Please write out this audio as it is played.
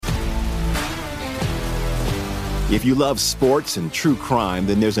If you love sports and true crime,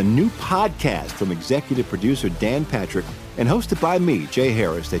 then there's a new podcast from executive producer Dan Patrick and hosted by me, Jay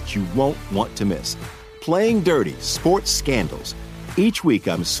Harris, that you won't want to miss. Playing Dirty: Sports Scandals. Each week,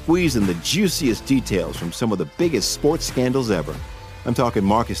 I'm squeezing the juiciest details from some of the biggest sports scandals ever. I'm talking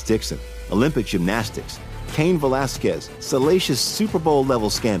Marcus Dixon, Olympic gymnastics, Cain Velasquez, salacious Super Bowl-level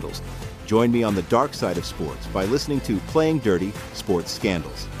scandals. Join me on the dark side of sports by listening to Playing Dirty: Sports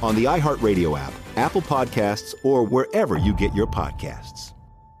Scandals on the iHeartRadio app, Apple Podcasts, or wherever you get your podcasts.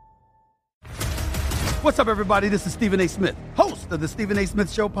 What's up, everybody? This is Stephen A. Smith, host of the Stephen A.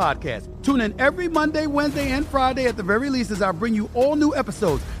 Smith Show podcast. Tune in every Monday, Wednesday, and Friday at the very least as I bring you all new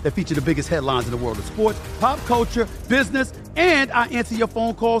episodes that feature the biggest headlines in the world of sports, pop culture, business, and I answer your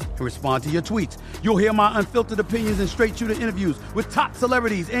phone calls and respond to your tweets. You'll hear my unfiltered opinions and straight-shooter interviews with top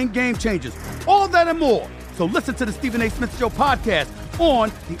celebrities and game changers. All that and more. So listen to the Stephen A. Smith Show podcast on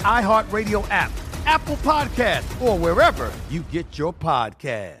the iHeartRadio app, Apple Podcasts, or wherever you get your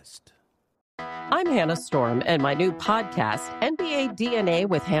podcast. I'm Hannah Storm, and my new podcast, NBA DNA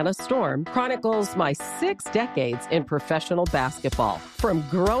with Hannah Storm, chronicles my 6 decades in professional basketball. From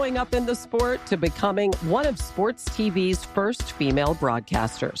growing up in the sport to becoming one of sports TV's first female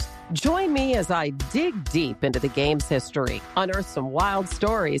broadcasters. Join me as I dig deep into the game's history, unearth some wild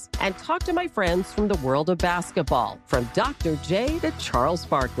stories, and talk to my friends from the world of basketball, from Dr. J to Charles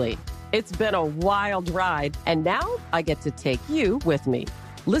Barkley. It's been a wild ride, and now I get to take you with me.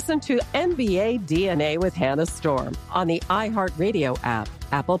 Listen to NBA DNA with Hannah Storm on the iHeartRadio app,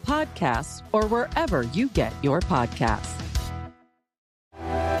 Apple Podcasts, or wherever you get your podcasts.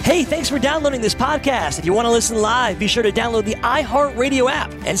 Hey, thanks for downloading this podcast. If you want to listen live, be sure to download the iHeartRadio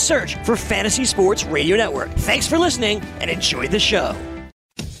app and search for Fantasy Sports Radio Network. Thanks for listening and enjoy the show.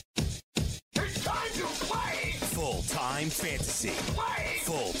 It's time to play full-time fantasy.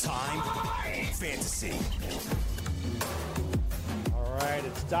 Full-time fantasy. All right,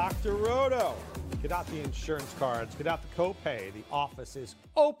 it's Dr. Roto. Get out the insurance cards. Get out the copay. The office is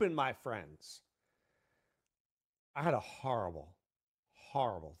open, my friends. I had a horrible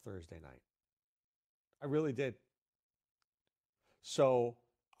Thursday night. I really did. So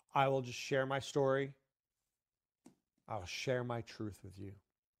I will just share my story. I'll share my truth with you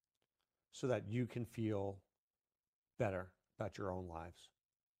so that you can feel better about your own lives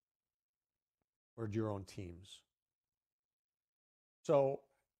or your own teams. So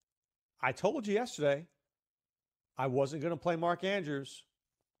I told you yesterday I wasn't going to play Mark Andrews.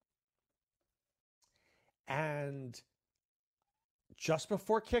 And just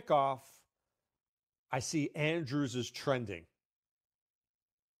before kickoff, I see Andrews is trending.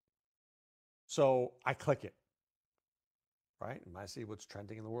 So I click it, right? And I see what's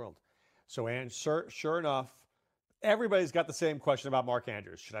trending in the world. So, sure enough, everybody's got the same question about Mark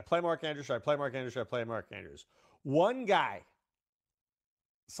Andrews. Should I play Mark Andrews? Should I play Mark Andrews? Should I play Mark Andrews? One guy,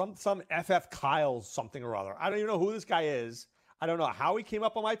 some FF Kyle something or other. I don't even know who this guy is. I don't know how he came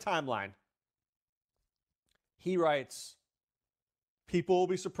up on my timeline. He writes, people will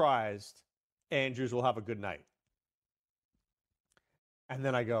be surprised Andrews will have a good night. And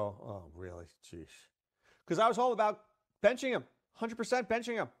then I go, oh, really? Jeez. Because I was all about benching him, 100%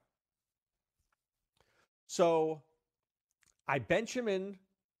 benching him. So I bench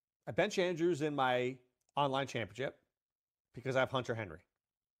Andrews in my online championship because I have Hunter Henry.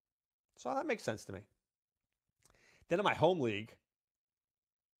 So that makes sense to me. Then in my home league,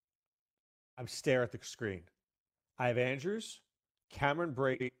 I'm staring at the screen. I have Andrews, Cameron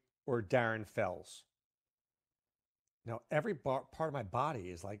Brate, or Darren Fells. Now, every part of my body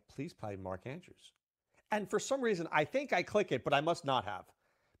is like, please play Mark Andrews. And for some reason, I think I click it, but I must not have.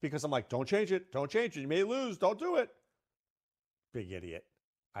 Because I'm like, don't change it. Don't change it. You may lose. Don't do it. Big idiot.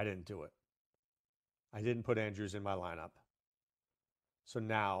 I didn't do it. I didn't put Andrews in my lineup. So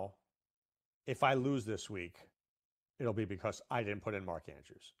now, if I lose this week, it'll be because I didn't put in Mark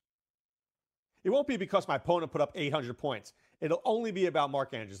Andrews. It won't be because my opponent put up 800 points. It'll only be about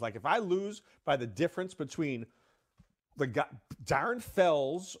Mark Andrews. Like if I lose by the difference between the guy, Darren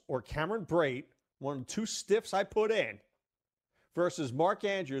Fells or Cameron Brate, one of the two stiffs I put in, versus Mark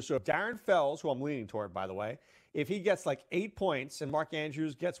Andrews. So if Darren Fells, who I'm leaning toward, by the way, if he gets like 8 points and Mark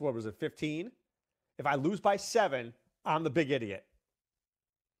Andrews gets, 15? If I lose by 7, I'm the big idiot.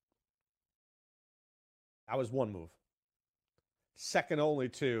 That was one move. Second only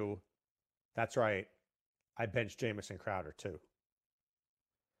to, that's right, I benched Jamison Crowder too.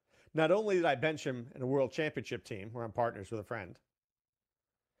 Not only did I bench him in a world championship team where I'm partners with a friend,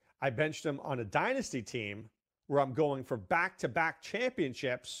 I benched him on a dynasty team where I'm going for back-to-back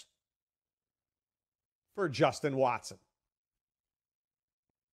championships for Justin Watson.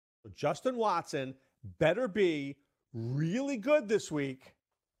 So Justin Watson better be really good this week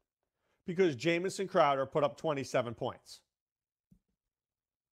because Jamison Crowder put up 27 points.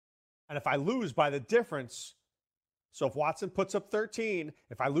 And if I lose by the difference, so if Watson puts up 13,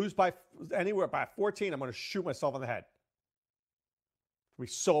 if I lose by anywhere by 14, I'm going to shoot myself in the head. I'll be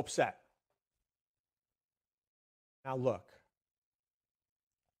so upset. Now look,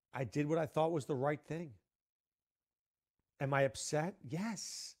 I did what I thought was the right thing. Am I upset?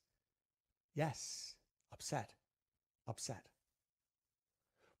 Yes. Yes. Upset.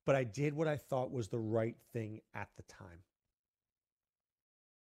 But I did what I thought was the right thing at the time.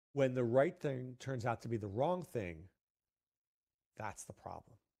 When the right thing turns out to be the wrong thing, that's the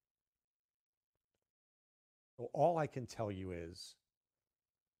problem. So all I can tell you is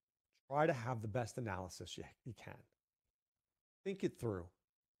try to have the best analysis you can. Think it through.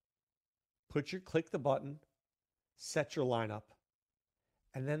 Click the button, set your lineup,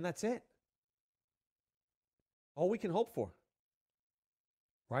 and then that's it. All we can hope for,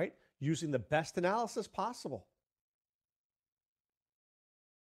 right? Using the best analysis possible.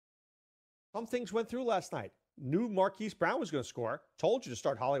 Some things went through last night. Knew Marquise Brown was going to score. Told you to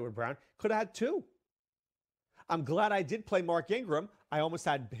start Hollywood Brown. Could have had 2. I'm glad I did play Mark Ingram. I almost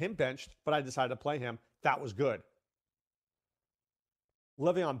had him benched, but I decided to play him. That was good.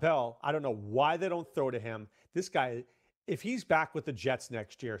 Le'Veon Bell, I don't know why they don't throw to him. This guy, if he's back with the Jets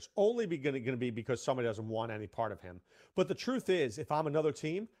next year, it's only going to be because somebody doesn't want any part of him. But the truth is, if I'm another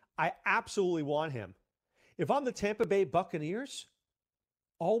team, I absolutely want him. If I'm the Tampa Bay Buccaneers,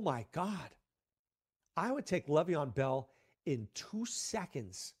 oh my God, I would take Le'Veon Bell in 2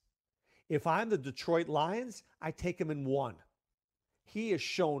 seconds. If I'm the Detroit Lions, I take him in 1. He has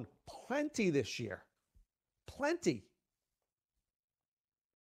shown plenty this year. Plenty.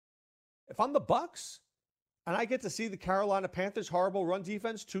 If I'm the Bucs and I get to see the Carolina Panthers' horrible run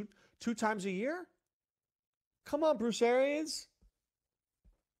defense two times a year, come on, Bruce Arians.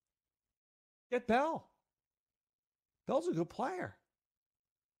 Get Bell. Bell's a good player.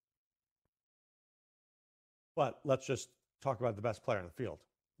 But let's just talk about the best player on the field,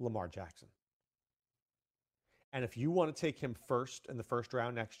 Lamar Jackson. And if you want to take him first in the first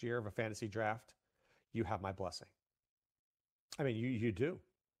round next year of a fantasy draft, you have my blessing. I mean, you do.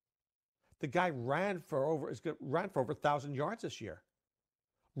 The guy ran for over 1,000 yards this year.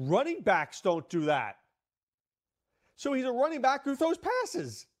 Running backs don't do that. So he's a running back who throws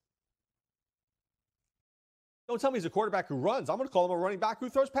passes. Don't tell me he's a quarterback who runs. I'm going to call him a running back who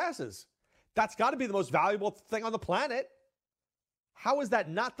throws passes. That's got to be the most valuable thing on the planet. How is that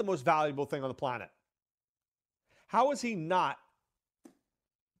not the most valuable thing on the planet? How is he not?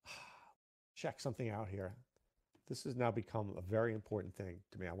 Check something out here. This has now become a very important thing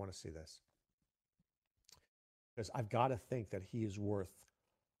to me. I want to see this. Because I've got to think that he is worth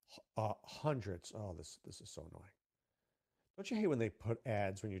hundreds. Oh, this is so annoying. Don't you hate when they put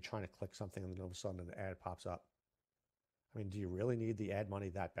ads when you're trying to click something and then all of a sudden an ad pops up? I mean, do you really need the ad money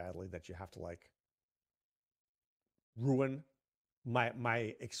that badly that you have to ruin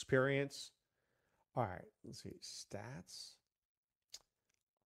my experience? All right, let's see. Stats.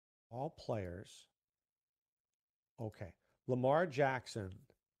 All players. Okay. Lamar Jackson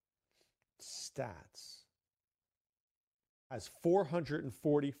stats has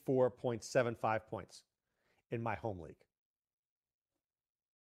 444.75 points in my home league.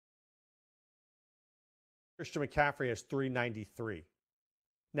 Christian McCaffrey has 393.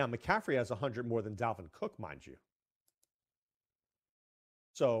 Now, McCaffrey has 100 more than Dalvin Cook, mind you.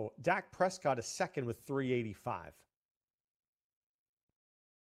 So Dak Prescott is second with 385.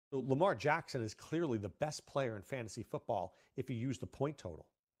 So Lamar Jackson is clearly the best player in fantasy football if you use the point total.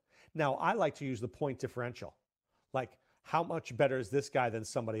 Now, I like to use the point differential. Like, how much better is this guy than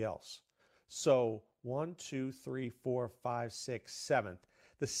somebody else? So 1, 2, 3, 4, 5, 6, 7th.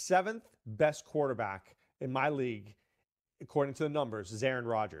 The 7th best quarterback in my league, according to the numbers, is Aaron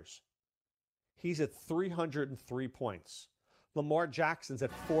Rodgers. He's at 303 points. Lamar Jackson's at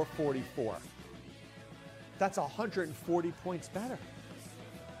 444. That's 140 points better.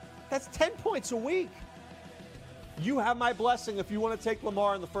 That's 10 points a week. You have my blessing if you want to take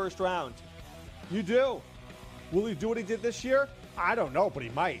Lamar in the first round. You do. Will he do what he did this year? I don't know, but he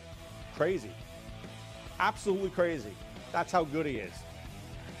might. Crazy. Absolutely crazy. That's how good he is.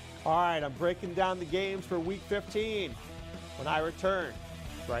 All right, I'm breaking down the games for Week 15 when I return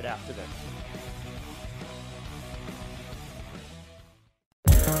right after this.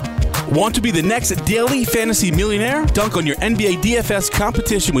 Want to be the next daily fantasy millionaire? Dunk on your NBA DFS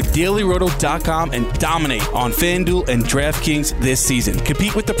competition with DailyRoto.com and dominate on FanDuel and DraftKings this season.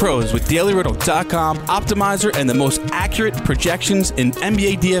 Compete with the pros with DailyRoto.com, Optimizer, and the most accurate projections in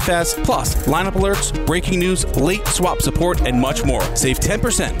NBA DFS, plus lineup alerts, breaking news, late swap support, and much more. Save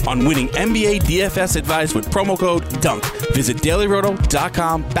 10% on winning NBA DFS advice with promo code DUNK. Visit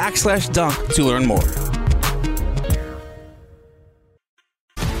DailyRoto.com/dunk to learn more.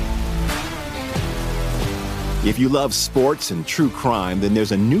 If you love sports and true crime, then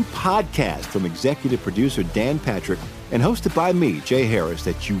there's a new podcast from executive producer Dan Patrick and hosted by me, Jay Harris,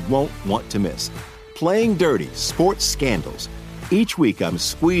 that you won't want to miss. Playing Dirty: Sports Scandals. Each week, I'm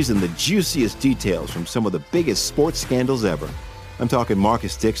squeezing the juiciest details from some of the biggest sports scandals ever. I'm talking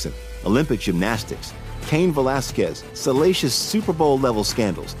Marcus Dixon, Olympic gymnastics, Cain Velasquez, salacious Super Bowl-level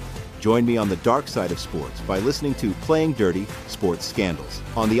scandals. Join me on the dark side of sports by listening to Playing Dirty: Sports Scandals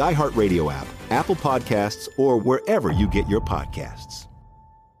on the iHeartRadio app, Apple Podcasts, or wherever you get your podcasts.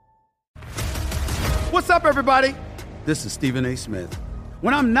 What's up, everybody? This is Stephen A. Smith.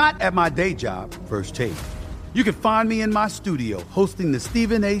 When I'm not at my day job, First Take, you can find me in my studio hosting the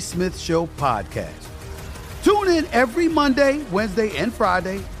Stephen A. Smith Show podcast. Tune in every Monday, Wednesday, and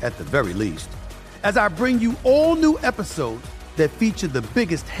Friday, at the very least, as I bring you all new episodes that feature the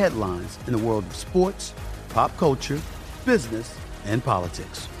biggest headlines in the world of sports, pop culture, business, and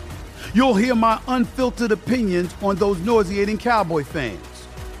politics. You'll hear my unfiltered opinions on those nauseating Cowboy fans,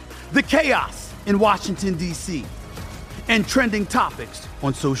 the chaos in Washington, D.C., and trending topics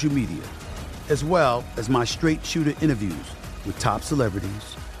on social media, as well as my straight shooter interviews with top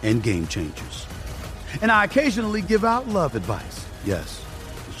celebrities and game changers. And I occasionally give out love advice. Yes,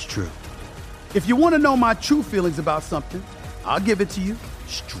 it's true. If you want to know my true feelings about something, I'll give it to you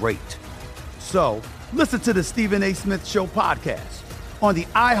straight. So listen to the Stephen A. Smith Show podcast on the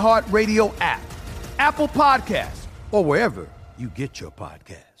iHeartRadio app, Apple Podcasts, or wherever you get your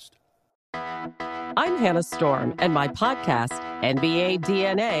podcast. I'm Hannah Storm, and my podcast, NBA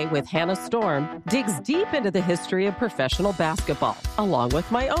DNA with Hannah Storm, digs deep into the history of professional basketball, along with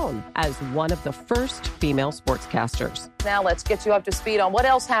my own, as one of the first female sportscasters. Now let's get you up to speed on what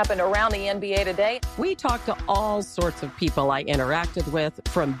else happened around the NBA today. We talk to all sorts of people I interacted with,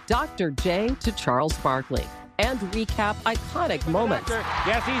 from Dr. J to Charles Barkley, and recap iconic moments.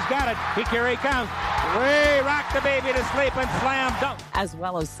 Yes, he's got it. Here he comes. Way rock the baby to sleep and slam dunk. As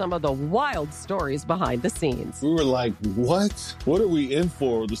well as some of the wild stories behind the scenes. We were like, what? What are we in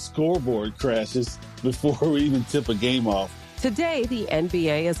for? The scoreboard crashes before we even tip a game off. Today, the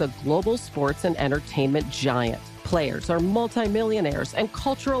NBA is a global sports and entertainment giant. Players are multimillionaires and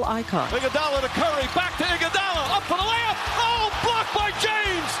cultural icons. Iguodala to Curry, back to Iguodala, up for the layup. Oh, blocked by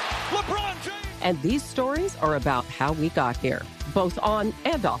James. LeBron James. And these stories are about how we got here, both on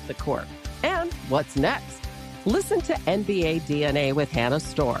and off the court. And what's next? Listen to NBA DNA with Hannah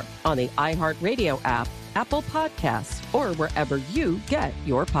Storm on the iHeartRadio app, Apple Podcasts, or wherever you get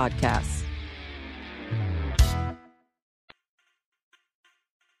your podcasts.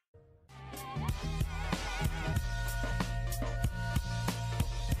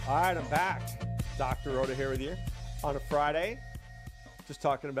 All right, I'm back. Dr. Rhoda here with you on a Friday. Just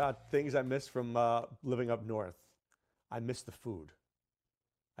talking about things I miss from living up north. I miss the food.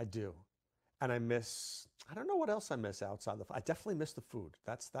 I do. And I don't know what else I miss outside the food. I definitely miss the food.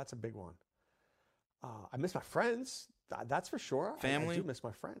 That's a big one. I miss my friends. That's for sure. Family? I do miss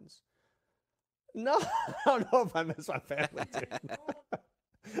my friends. No, I don't know if I miss my family, dude.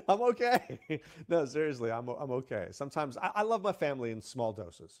 I'm okay. No, seriously, I'm okay. Sometimes I love my family in small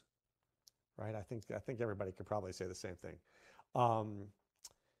doses, right? I think everybody could probably say the same thing.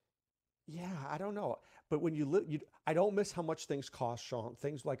 Yeah, I don't know. But when you live, I don't miss how much things cost, Sean.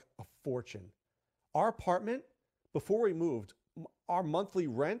 Things like a fortune. Our apartment, before we moved, our monthly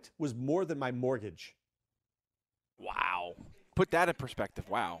rent was more than my mortgage. Wow. Put that in perspective.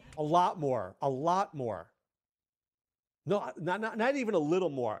 Wow. A lot more. A lot more. No, not even a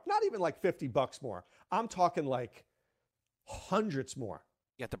little more. Not even like $50 more. I'm talking like hundreds more.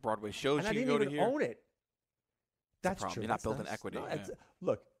 You got the Broadway shows and I you didn't can go even to here. own it. That's true. You're not building equity. No,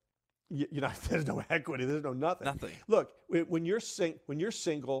 look, there's no equity. There's no nothing. Nothing. Look, when you're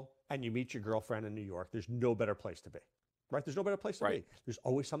single and you meet your girlfriend in New York, there's no better place to be. Right? There's no better place to be. There's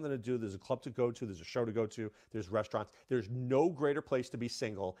always something to do. There's a club to go to. There's a show to go to. There's restaurants. There's no greater place to be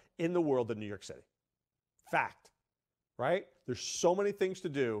single in the world than New York City. Fact. Right? There's so many things to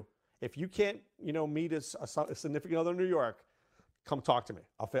do. If you can't, meet a significant other in New York, come talk to me.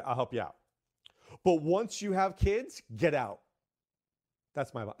 I'll help you out. But once you have kids, get out.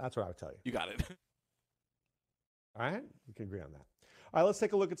 That's what I would tell you. You got it. All right? We can agree on that. All right, let's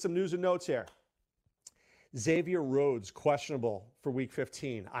take a look at some news and notes here. Xavier Rhodes, questionable for Week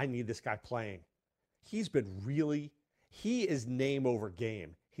 15. I need this guy playing. He is name over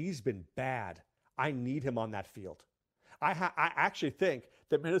game. He's been bad. I need him on that field. I actually think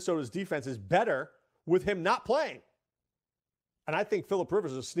that Minnesota's defense is better with him not playing. And I think Phillip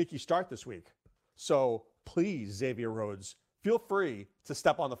Rivers is a sneaky start this week. So please, Xavier Rhodes, feel free to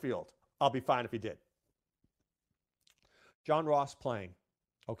step on the field. I'll be fine if he did. John Ross playing.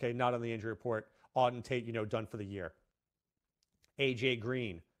 Okay, not on the injury report. Auden Tate, done for the year. A.J.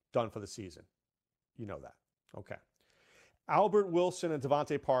 Green, done for the season. You know that. Okay. Albert Wilson and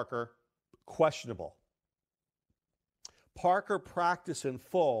Devontae Parker, questionable. Parker practice in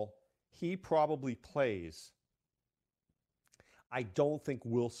full. He probably plays. I don't think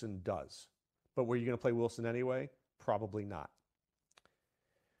Wilson does. But were you going to play Wilson anyway? Probably not.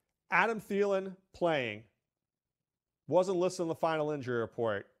 Adam Thielen playing. Wasn't listed on the final injury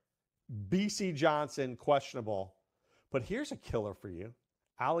report. B.C. Johnson, questionable. But here's a killer for you.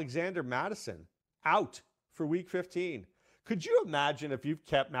 Alexander Mattison, out for Week 15. Could you imagine if you've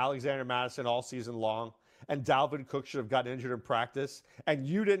kept Alexander Mattison all season long and Dalvin Cook should have gotten injured in practice and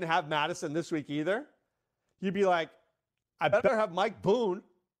you didn't have Mattison this week either? You'd be like, I better have Mike Boone.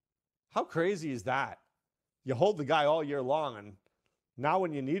 How crazy is that? You hold the guy all year long, and now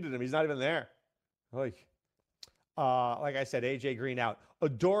when you needed him, he's not even there. Like I said, A.J. Green out.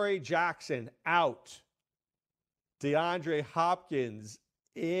 Adoree Jackson out. DeAndre Hopkins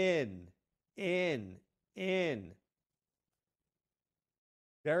in.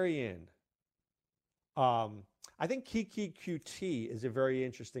 Very in. I think Kiki QT is a very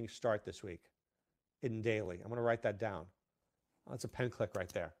interesting start this week in daily. I'm going to write that down. That's a pen click right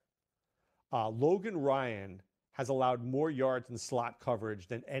there. Logan Ryan has allowed more yards in slot coverage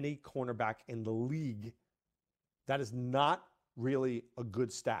than any cornerback in the league. That is not really a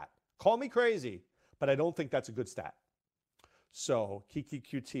good stat. Call me crazy, but I don't think that's a good stat. So Kiki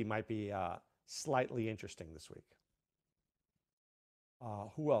QT might be slightly interesting this week.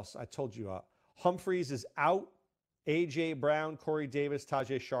 Who else? I told you. Humphreys is out. A.J. Brown, Corey Davis,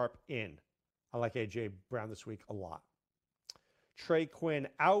 Tajay Sharp in. I like A.J. Brown this week a lot. Trey Quinn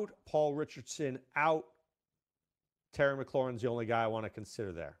out. Paul Richardson out. Terry McLaurin's the only guy I want to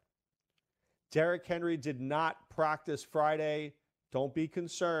consider there. Derrick Henry did not practice Friday. Don't be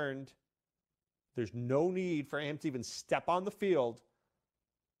concerned. There's no need for him to even step on the field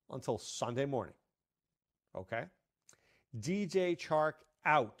until Sunday morning. Okay? DJ Chark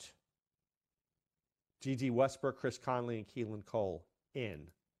out. G.D. Westbrook, Chris Conley, and Keelan Cole in.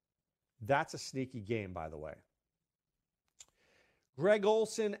 That's a sneaky game, by the way. Greg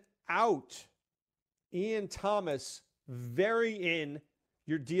Olsen out. Ian Thomas very in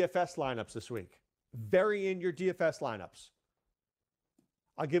your DFS lineups this week. Very in your DFS lineups.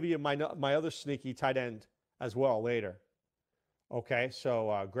 I'll give you my other sneaky tight end as well later. Okay,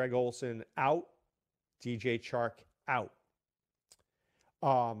 so Greg Olsen out. DJ Chark out.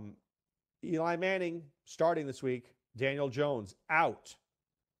 Eli Manning starting this week. Daniel Jones out.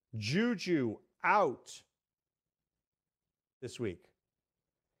 Juju out this week.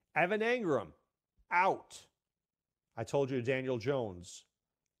 Evan Engram out. I told you Daniel Jones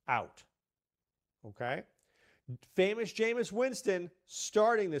out. Okay? Famous Jameis Winston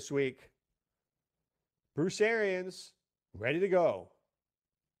starting this week. Bruce Arians ready to go.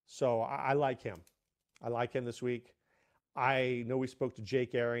 So I like him. I like him this week. I know we spoke to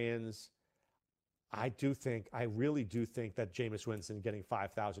Jake Arians. I really do think that Jameis Winston getting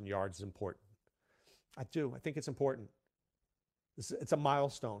 5,000 yards is important. I do. I think it's important. It's a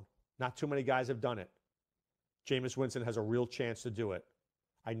milestone. Not too many guys have done it. Jameis Winston has a real chance to do it.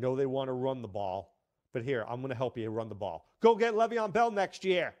 I know they want to run the ball, but here, I'm going to help you run the ball. Go get Le'Veon Bell next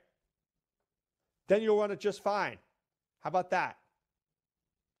year. Then you'll run it just fine. How about that?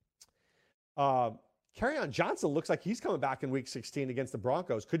 Kerryon Johnson looks like he's coming back in Week 16 against the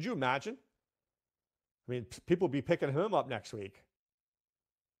Broncos. Could you imagine? I mean, people will be picking him up next week.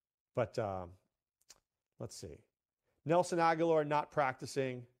 But let's see. Nelson Aguilar not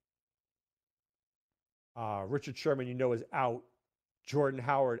practicing. Richard Sherman, is out. Jordan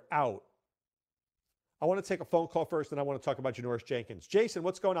Howard out. I want to take a phone call first, and I want to talk about Janoris Jenkins. Jason,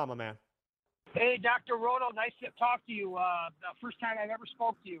 what's going on, my man? Hey, Dr. Roto, nice to talk to you. The first time I've ever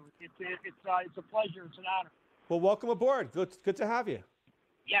spoke to you. It's a pleasure. It's an honor. Well, welcome aboard. Good to have you.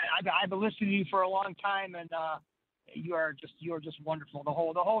 Yeah, I've been listening to you for a long time, and you are just wonderful. The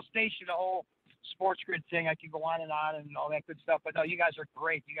whole station, the whole Sports Grid thing. I could go on and all that good stuff. But no, you guys are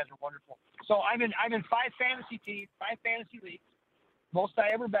great. You guys are wonderful. So I'm in 5 fantasy leagues, most I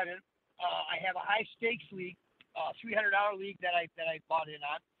ever been in. I have a high stakes league $300 league that I bought in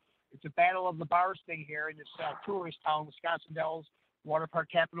on. It's a battle of the bars thing here in this tourist town, Wisconsin Dells, water park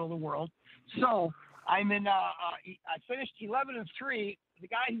capital of the world. So I'm in. I finished 11-3. The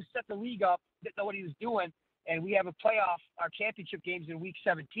guy who set the league up didn't know what he was doing, and we have a playoff, our championship games in week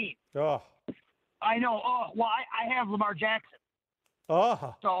 17. Oh. I know. Oh, well, I have Lamar Jackson.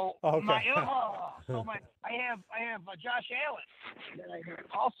 Oh. So okay. I have Josh Allen that I have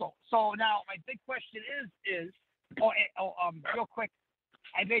also. So now my big question is real quick.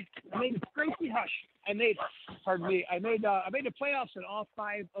 I made Gracie Hush. I made the playoffs in all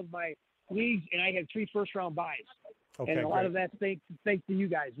 5 of my leagues, and I had 3 first-round buys. Okay, and a lot of that thanks to you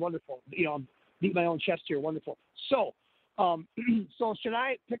guys. Wonderful. I'm beat my own chest here. Wonderful. So, so should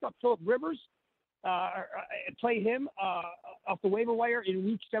I pick up Phillip Rivers, play him off the waiver wire in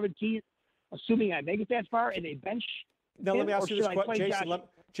week 17, assuming I make it that far, and they bench? Now let me ask you this question,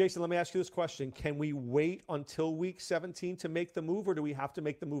 Jason. Let me ask you this question: can we wait until week 17 to make the move, or do we have to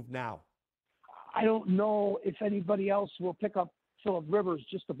make the move now? I don't know if anybody else will pick up Phillip Rivers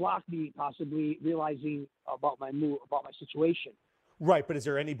just to block me, possibly realizing about my situation. Right, but is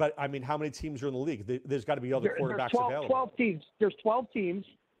there anybody? I mean, how many teams are in the league? There's got to be other quarterbacks available. 12 teams. There's 12 teams.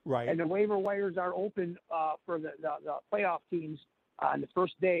 Right. And the waiver wires are open for the playoff teams on the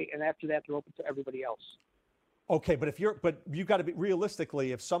first day, and after that, they're open to everybody else. Okay, but you got to be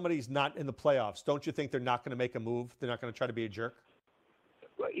realistically. If somebody's not in the playoffs, don't you think they're not going to make a move? They're not going to try to be a jerk.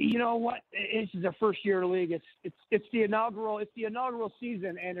 You know what? This is their first year league. It's the inaugural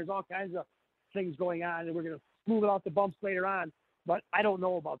season, and there's all kinds of things going on, and we're going to smooth out the bumps later on. But I don't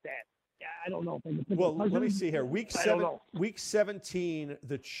know about that. Yeah, I don't know. Well, let me see here. Week 17,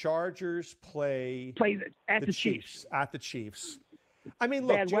 the Chargers play at the Chiefs. At the Chiefs. I mean,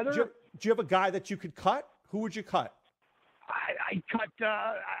 look, do you have a guy that you could cut? Who would you cut? I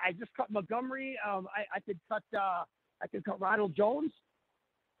just cut Montgomery. I could cut Ronald Jones.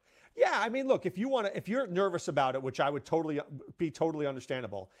 Yeah, I mean, look, if you're nervous about it, which I would be totally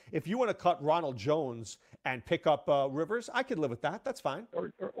understandable. If you want to cut Ronald Jones and pick up Rivers, I could live with that. That's fine.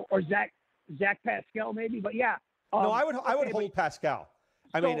 Or Zach Pascal maybe, but yeah. No, I would hold Pascal.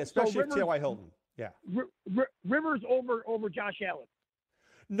 Especially if T.Y. Hilton. Yeah. Rivers over Josh Allen.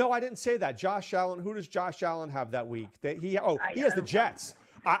 No, I didn't say that. Josh Allen. Who does Josh Allen have that week? He has the Jets.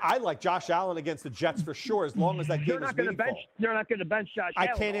 I like Josh Allen against the Jets for sure, as long as that game is meaningful. They're not going to bench Josh Allen.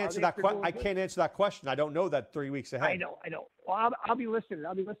 I can't answer that question. I don't know that 3 weeks ahead. I know. Well, I'll be listening.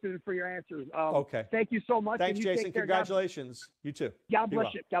 I'll be listening for your answers. Okay. Thank you so much. Thanks, Jason. Congratulations. You too. God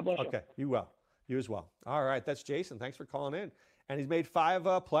bless you. God bless you. Okay. You well. You as well. All right. That's Jason. Thanks for calling in. And he's made 5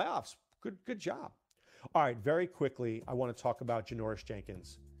 playoffs. Good job. All right. Very quickly, I want to talk about Janoris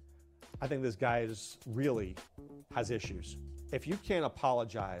Jenkins. I think this guy really has issues. If you can't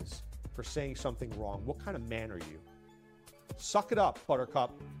apologize for saying something wrong, what kind of man are you? Suck it up,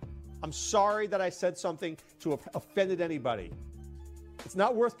 Buttercup. I'm sorry that I said something to have offended anybody. It's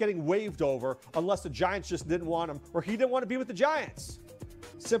not worth getting waved over unless the Giants just didn't want him or he didn't want to be with the Giants.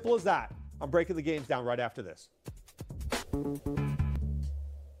 Simple as that. I'm breaking the games down right after this.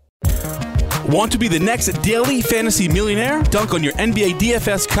 Want to be the next daily fantasy millionaire? Dunk on your NBA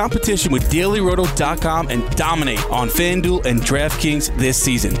DFS competition with DailyRoto.com and dominate on FanDuel and DraftKings this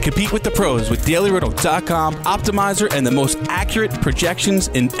season. Compete with the pros with DailyRoto.com, Optimizer, and the most accurate projections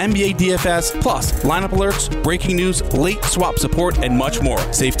in NBA DFS, plus lineup alerts, breaking news, late swap support, and much more.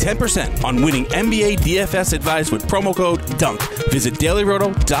 Save 10% on winning NBA DFS advice with promo code DUNK. Visit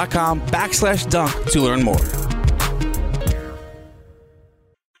DailyRoto.com/dunk to learn more.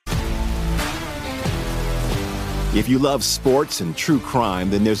 If you love sports and true crime,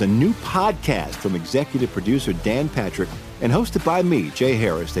 then there's a new podcast from executive producer Dan Patrick and hosted by me, Jay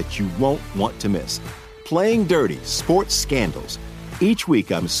Harris, that you won't want to miss. Playing Dirty: Sports Scandals. Each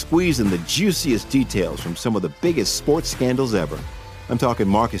week, I'm squeezing the juiciest details from some of the biggest sports scandals ever. I'm talking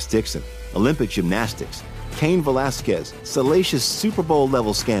Marcus Dixon, Olympic gymnastics, Cain Velasquez, salacious Super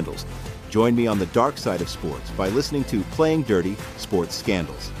Bowl-level scandals. Join me on the dark side of sports by listening to Playing Dirty: Sports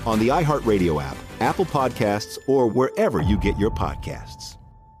Scandals on the iHeartRadio app, Apple Podcasts, or wherever you get your podcasts.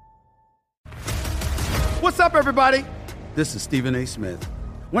 What's up, everybody? This is Stephen A. Smith.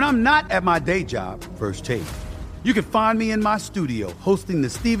 When I'm not at my day job, First Take, you can find me in my studio hosting the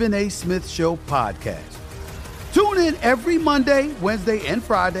Stephen A. Smith Show podcast. Tune in every Monday, Wednesday, and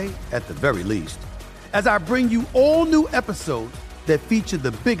Friday, at the very least, as I bring you all new episodes that feature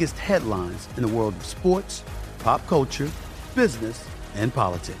the biggest headlines in the world of sports, pop culture, business, and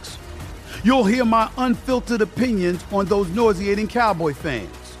politics. You'll hear my unfiltered opinions on those nauseating Cowboy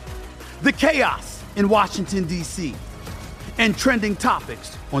fans, the chaos in Washington, D.C., and trending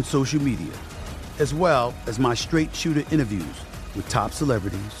topics on social media. as well as my straight shooter interviews with top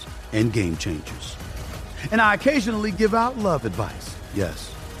celebrities and game changers. And I occasionally give out love advice.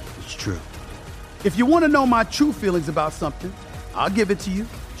 Yes, it's true. If you want to know my true feelings about something, I'll give it to you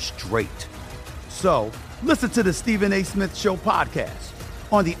straight. So, listen to the Stephen A. Smith Show podcast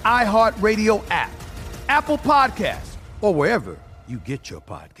on the iHeartRadio app, Apple Podcasts, or wherever you get your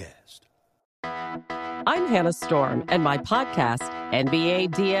podcast. I'm Hannah Storm, and my podcast, NBA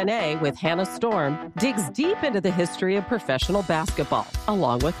DNA with Hannah Storm, digs deep into the history of professional basketball,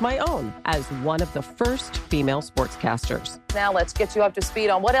 along with my own, as one of the first female sportscasters. Now let's get you up to speed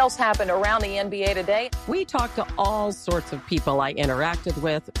on what else happened around the NBA today. We talked to all sorts of people I interacted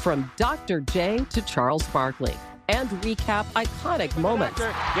with, from Dr. J to Charles Barkley, and recap iconic moments.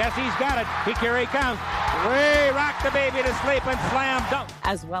 Yes, he's got it. Here he comes. Way rock the baby to sleep and slam dunk.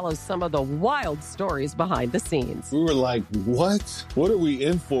 As well as some of the wild stories behind the scenes. We were like, what? What are we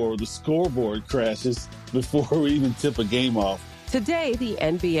in for? The scoreboard crashes before we even tip a game off. Today, the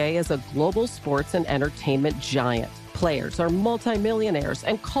NBA is a global sports and entertainment giant. Players are multimillionaires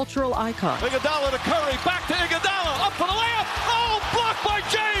and cultural icons. Iguodala to Curry, back to Iguodala, up for the layup. Oh, blocked by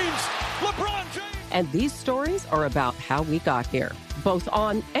James. LeBron James. And these stories are about how we got here, both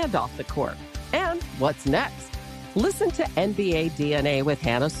on and off the court. And what's next? Listen to NBA DNA with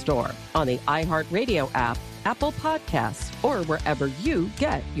Hannah Storm on the iHeartRadio app, Apple Podcasts, or wherever you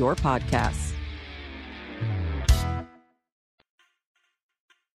get your podcasts.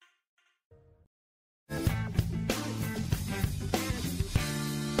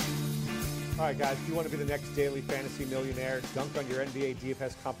 All right, guys, if you want to be the next daily fantasy millionaire, dunk on your NBA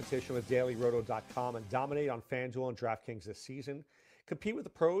DFS competition with DailyRoto.com and dominate on FanDuel and DraftKings this season. Compete with the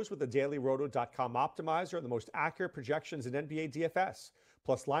pros with the DailyRoto.com optimizer and the most accurate projections in NBA DFS,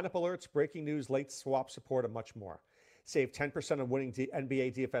 plus lineup alerts, breaking news, late swap support, and much more. Save 10% on winning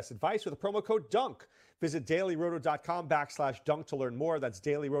NBA DFS advice with the promo code DUNK. Visit DailyRoto.com/dunk to learn more. That's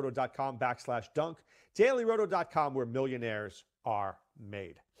DailyRoto.com/dunk. DailyRoto.com, where millionaires are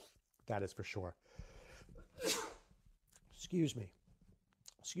made. That is for sure. Excuse me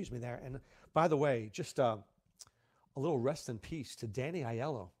there. And by the way, just a little rest in peace to Danny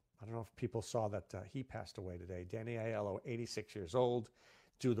Aiello. I don't know if people saw that he passed away today. Danny Aiello, 86 years old,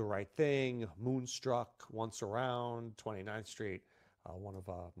 Do the Right Thing, Moonstruck, Once Around, 29th Street. One of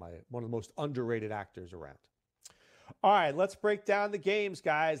the most underrated actors around. All right, let's break down the games,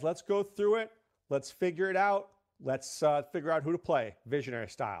 guys. Let's go through it. Let's figure it out. Let's figure out who to play, visionary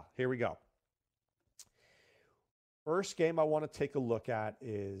style. Here we go. First game I want to take a look at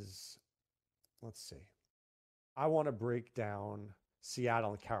is, let's see. I want to break down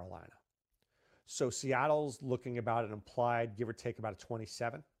Seattle and Carolina. So Seattle's looking about an implied, give or take, about a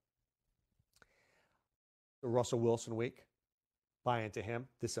 27. The Russell Wilson week. Buy into him.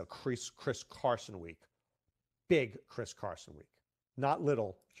 This is a Chris Carson week. Big Chris Carson week. Not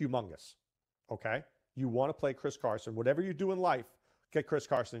little, humongous. Okay? You want to play Chris Carson. Whatever you do in life, get Chris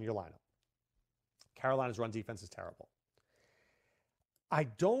Carson in your lineup. Carolina's run defense is terrible. I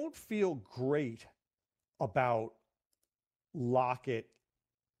don't feel great about Lockett,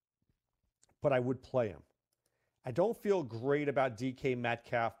 but I would play him. I don't feel great about DK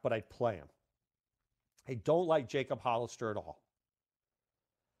Metcalf, but I'd play him. I don't like Jacob Hollister at all.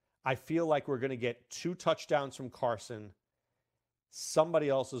 I feel like we're going to get 2 touchdowns from Carson. Somebody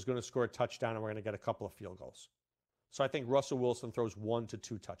else is going to score a touchdown, and we're going to get a couple of field goals. So I think Russell Wilson throws 1 to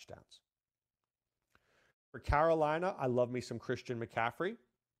 2 touchdowns. For Carolina, I love me some Christian McCaffrey.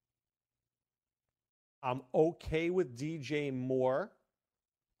 I'm okay with DJ Moore.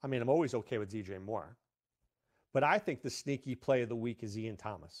 I mean, I'm always okay with DJ Moore. But I think the sneaky play of the week is Ian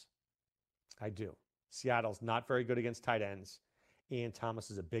Thomas. I do. Seattle's not very good against tight ends. Ian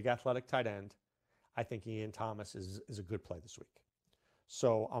Thomas is a big athletic tight end. I think Ian Thomas is a good play this week.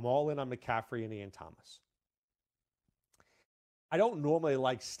 So I'm all in on McCaffrey and Ian Thomas. I don't normally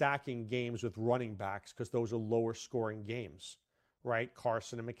like stacking games with running backs because those are lower scoring games, right?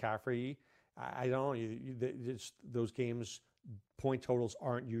 Carson and McCaffrey, I don't know. Those games, point totals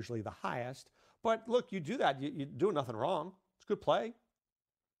aren't usually the highest. But look, you do that. You're doing nothing wrong. It's a good play.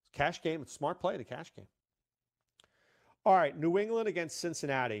 It's a cash game. It's a smart play to cash game. All right, New England against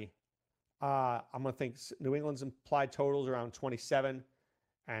Cincinnati. I'm going to think New England's implied totals around 27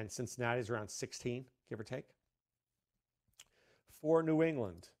 and Cincinnati's around 16, give or take. For New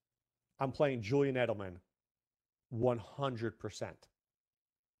England, I'm playing Julian Edelman 100%,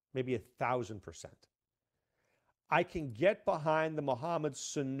 maybe 1,000%. I can get behind the Mohamed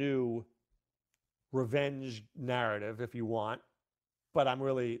Sanu revenge narrative if you want, but I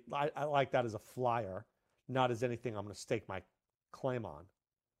like that as a flyer, not as anything I'm going to stake my claim on.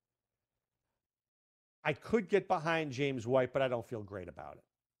 I could get behind James White, but I don't feel great about it.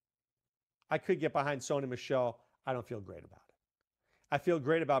 I could get behind Sony Michel. I don't feel great about it. I feel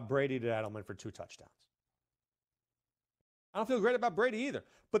great about Brady to Edelman for 2 touchdowns. I don't feel great about Brady either,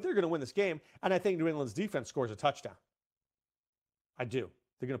 but they're going to win this game, and I think New England's defense scores a touchdown. I do.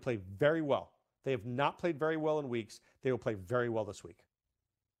 They're going to play very well. They have not played very well in weeks. They will play very well this week.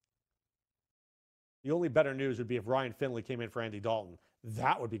 The only better news would be if Ryan Finley came in for Andy Dalton.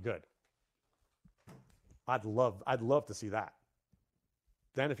 That would be good. I'd love to see that.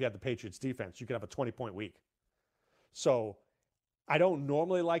 Then if you had the Patriots defense, you could have a 20-point week. So I don't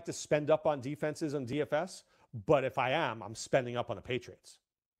normally like to spend up on defenses on DFS, but if I am, I'm spending up on the Patriots.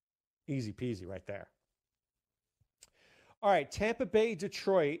 Easy peasy right there. All right, Tampa Bay,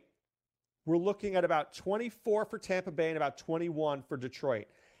 Detroit. We're looking at about 24 for Tampa Bay and about 21 for Detroit.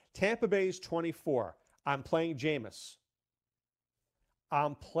 Tampa Bay's 24. I'm playing Jameis.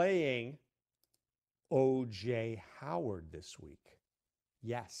 I'm playing O.J. Howard this week.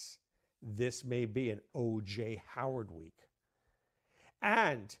 Yes, this may be an O.J. Howard week.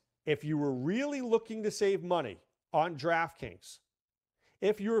 And if you were really looking to save money on DraftKings,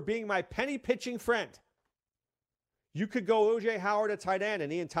 if you were being my penny pitching friend, you could go O.J. Howard at tight end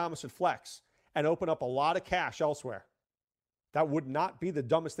and Ian Thomas at flex and open up a lot of cash elsewhere. That would not be the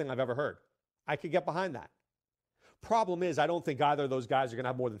dumbest thing I've ever heard. I could get behind that. Problem is, I don't think either of those guys are going to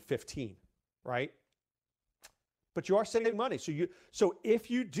have more than 15, right? But you are saving money. So if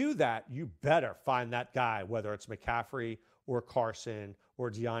you do that, you better find that guy, whether it's McCaffrey or Carson or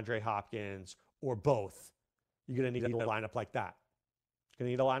DeAndre Hopkins or both. You're going to need a lineup like that. You're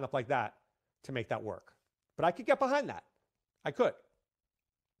going to need a lineup like that to make that work. But I could get behind that. I could.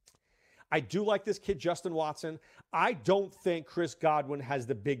 I do like this kid, Justin Watson. I don't think Chris Godwin has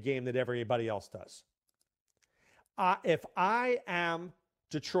the big game that everybody else does. If I am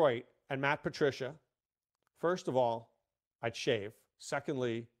Detroit and Matt Patricia, first of all, I'd shave.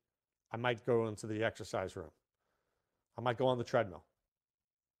 Secondly, I might go into the exercise room. I might go on the treadmill.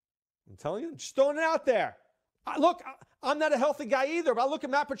 I'm telling you, I'm just throwing it out there. Look, I'm not a healthy guy either, but I look at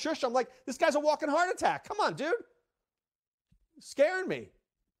Matt Patricia, I'm like, this guy's a walking heart attack. Come on, dude. Scaring me.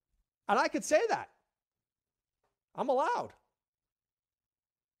 And I could say that. I'm allowed.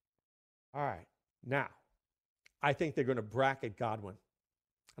 All right. Now, I think they're going to bracket Godwin.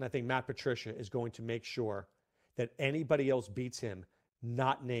 And I think Matt Patricia is going to make sure that anybody else beats him,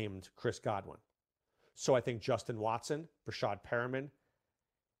 not named Chris Godwin. So I think Justin Watson, Brashad Perriman,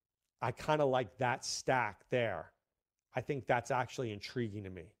 I kind of like that stack there. I think that's actually intriguing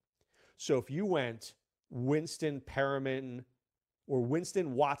to me. So if you went Winston, Perriman, or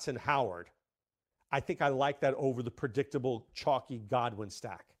Winston, Watson, Howard, I think I like that over the predictable, chalky Godwin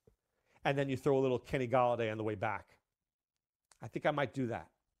stack. And then you throw a little Kenny Golladay on the way back. I think I might do that.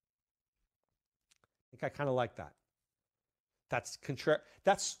 I think I kind of like that.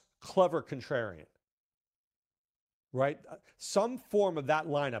 That's clever contrarian. Right? Some form of that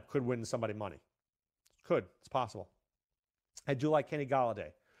lineup could win somebody money. Could. It's possible. I do like Kenny Golladay.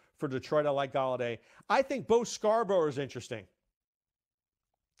 For Detroit, I like Golladay. I think Bo Scarborough is interesting.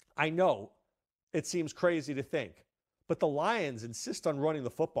 I know it seems crazy to think, but the Lions insist on running the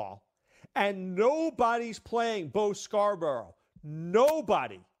football, and nobody's playing Bo Scarborough.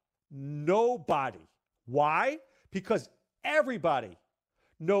 Nobody. Why? Because everybody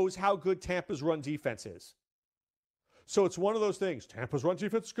knows how good Tampa's run defense is. So it's one of those things. Tampa's run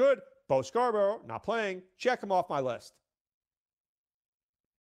defense is good. Bo Scarborough, not playing. Check him off my list.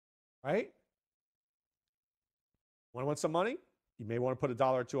 Right? Want to win some money? You may want to put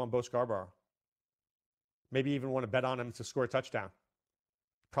 $1 or $2 on Bo Scarborough. Maybe even want to bet on him to score a touchdown.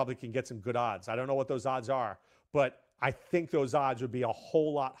 Probably can get some good odds. I don't know what those odds are, but I think those odds would be a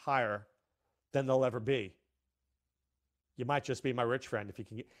whole lot higher than they'll ever be. You might just be my rich friend if you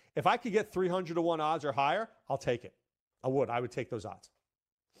can get. If I could get 300 to 1 odds or higher, I'll take it. I would take those odds.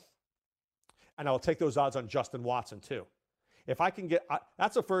 And I'll take those odds on Justin Watson too. If I can get,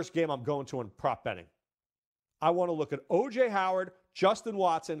 that's the first game I'm going to in prop betting. I want to look at O.J. Howard, Justin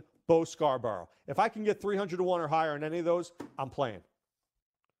Watson, Bo Scarborough. If I can get 300 to 1 or higher in any of those, I'm playing.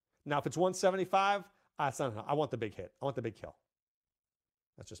 Now, if it's 175, that's not enough. I want the big hit. I want the big kill.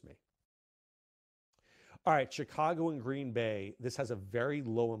 That's just me. All right, Chicago and Green Bay. This has a very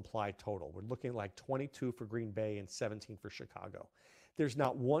low implied total. We're looking at like 22 for Green Bay and 17 for Chicago. There's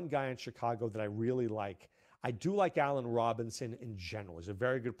not one guy in Chicago that I really like. I do like Allen Robinson in general. He's a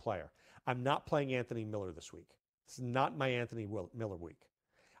very good player. I'm not playing Anthony Miller this week. It's not my Anthony Miller week.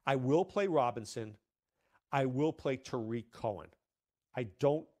 I will play Robinson. I will play Tariq Cohen. I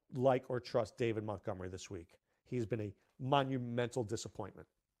don't like or trust David Montgomery this week. He's been a monumental disappointment.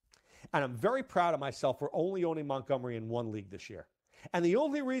 And I'm very proud of myself for only owning Montgomery in one league this year. And the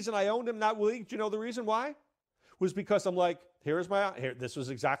only reason I owned him in that league, do you know the reason why? Was because I'm like, this was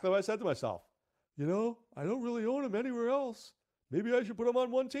exactly what I said to myself. I don't really own him anywhere else. Maybe I should put him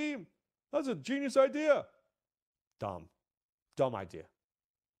on one team. That's a genius idea. Dumb idea.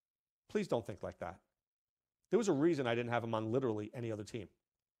 Please don't think like that. There was a reason I didn't have him on literally any other team.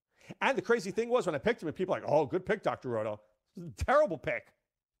 And the crazy thing was when I picked him, and people were like, oh, good pick, Dr. Roto. Terrible pick.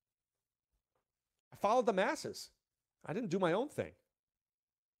 I followed the masses. I didn't do my own thing.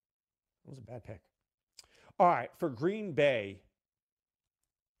 It was a bad pick. All right, for Green Bay,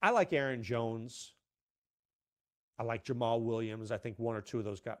 I like Aaron Jones. I like Jamal Williams. I think one or two of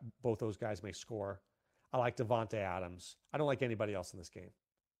those guys, both those guys may score. I like Devontae Adams. I don't like anybody else in this game.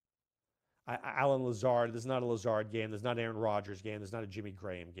 Alan Lazard, this is not a Lazard game. This is not an Aaron Rodgers game. This is not a Jimmy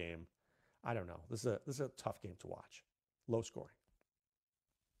Graham game. I don't know. This is a tough game to watch. Low scoring.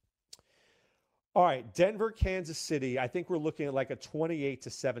 All right, Denver, Kansas City. I think we're looking at like a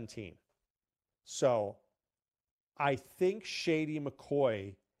 28-17. So I think Shady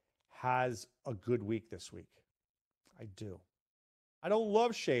McCoy has a good week this week. I do. I don't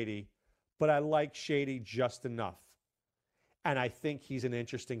love Shady, but I like Shady just enough. And I think he's an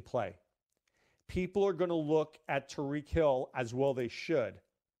interesting play. People are going to look at Tyreek Hill as well they should,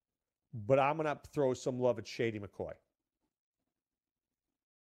 but I'm going to throw some love at Shady McCoy.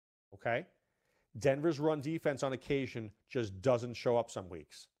 Okay? Denver's run defense on occasion just doesn't show up some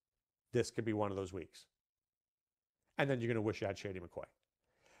weeks. This could be one of those weeks. And then you're going to wish you had Shady McCoy.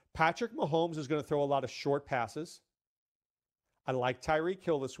 Patrick Mahomes is going to throw a lot of short passes. I like Tyreek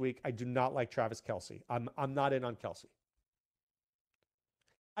Hill this week. I do not like Travis Kelce. I'm not in on Kelce.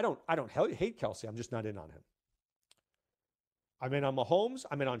 I don't hate Kelce. I'm just not in on him. I'm in on Mahomes.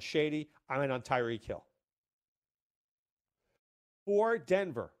 I'm in on Shady. I'm in on Tyreek Hill. For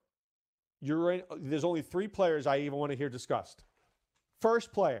Denver, there's only 3 players I even want to hear discussed.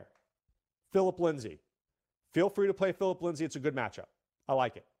 First player, Phillip Lindsay. Feel free to play Phillip Lindsay. It's a good matchup. I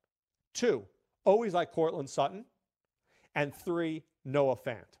like it. 2, always like Courtland Sutton. And 3, Noah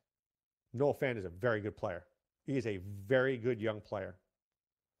Fant. Noah Fant is a very good player. He is a very good young player.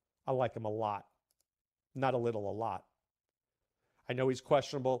 I like him a lot. Not a little, a lot. I know he's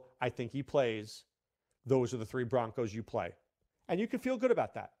questionable. I think he plays. Those are the 3 Broncos you play. And you can feel good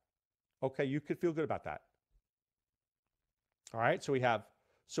about that. Okay, you could feel good about that. All right, so we have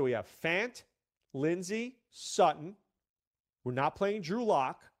Fant, Lindsay, Sutton. We're not playing Drew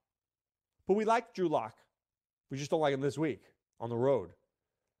Lock, but we like Drew Lock. We just don't like him this week on the road.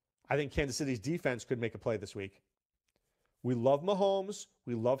 I think Kansas City's defense could make a play this week. We love Mahomes.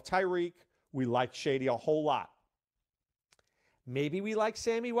 We love Tyreek. We like Shady a whole lot. Maybe we like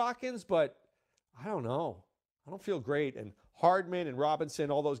Sammy Watkins, but I don't know. I don't feel great. And Hardman and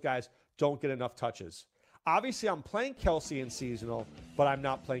Robinson, all those guys don't get enough touches. Obviously, I'm playing Kelce in seasonal, but I'm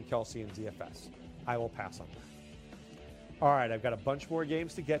not playing Kelce in DFS. I will pass on that. All right, I've got a bunch more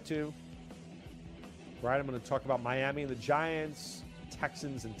games to get to. Right, I'm going to talk about Miami and the Giants,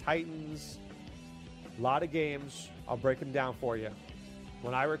 Texans and Titans. A lot of games. I'll break them down for you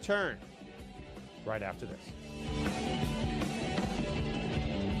when I return right after this.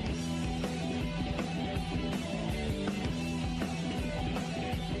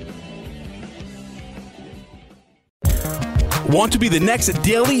 Want to be the next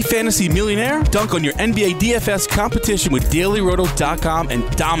daily fantasy millionaire? Dunk on your NBA DFS competition with DailyRoto.com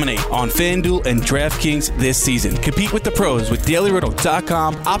and dominate on FanDuel and DraftKings this season. Compete with the pros with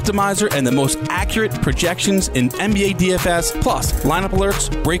DailyRoto.com, Optimizer, and the most accurate projections in NBA DFS, plus lineup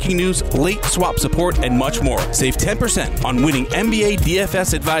alerts, breaking news, late swap support, and much more. Save 10% on winning NBA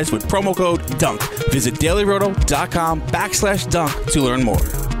DFS advice with promo code DUNK. Visit DailyRoto.com/dunk to learn more.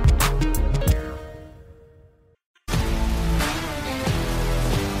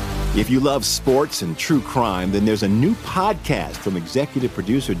 If you love sports and true crime, then there's a new podcast from executive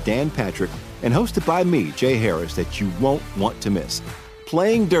producer Dan Patrick and hosted by me, Jay Harris, that you won't want to miss.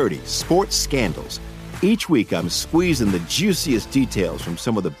 Playing Dirty: Sports Scandals. Each week, I'm squeezing the juiciest details from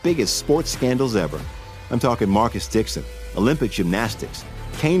some of the biggest sports scandals ever. I'm talking Marcus Dixon, Olympic gymnastics,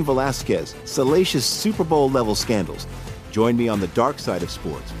 Cain Velasquez, salacious Super Bowl-level scandals. Join me on the dark side of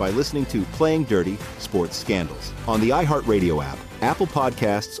sports by listening to Playing Dirty: Sports Scandals on the iHeartRadio app, Apple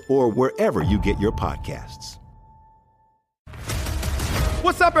Podcasts, or wherever you get your podcasts.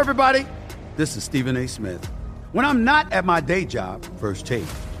 What's up, everybody? This is Stephen A. Smith. When I'm not at my day job, First Take,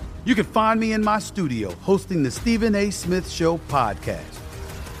 you can find me in my studio hosting the Stephen A. Smith Show podcast.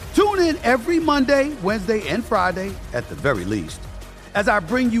 Tune in every Monday, Wednesday, and Friday, at the very least, as I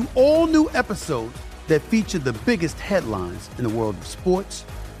bring you all new episodes that feature the biggest headlines in the world of sports,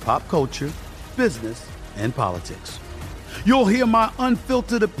 pop culture, business, and politics. You'll hear my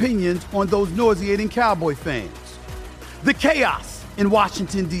unfiltered opinions on those nauseating Cowboy fans, the chaos in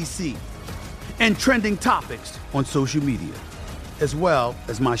Washington, D.C., and trending topics on social media, as well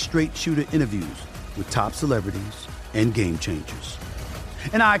as my straight shooter interviews with top celebrities and game changers.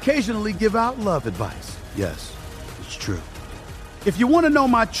 And I occasionally give out love advice. Yes, it's true. If you want to know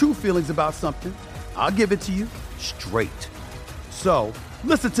my true feelings about something, I'll give it to you straight. So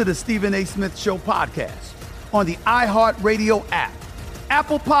listen to the Stephen A. Smith Show podcast on the iHeartRadio app,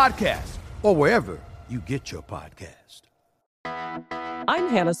 Apple Podcasts, or wherever you get your podcast. I'm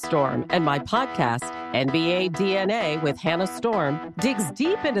Hannah Storm, and my podcast, NBA DNA with Hannah Storm, digs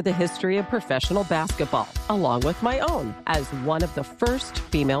deep into the history of professional basketball, along with my own, as one of the first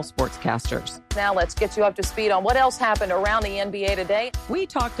female sportscasters. Now let's get you up to speed on what else happened around the NBA today. We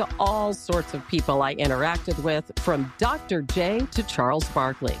talked to all sorts of people I interacted with, from Dr. J to Charles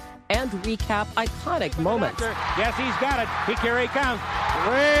Barkley, and recap iconic moments. Yes, he's got it. Here he comes.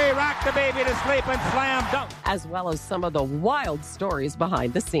 Way rock the baby to sleep and slam dunk. As well as some of the wild stories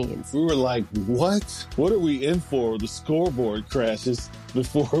behind the scenes. We were like, what? What are we in for? The scoreboard crashes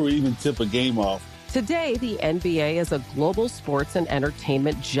before we even tip a game off. Today, the NBA is a global sports and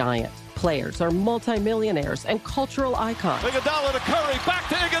entertainment giant. Players are multimillionaires and cultural icons. Iguodala to Curry, back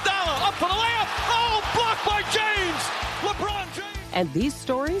to Iguodala, up for the layup. Oh, blocked by James. LeBron James. And these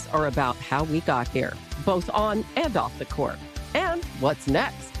stories are about how we got here, both on and off the court. And what's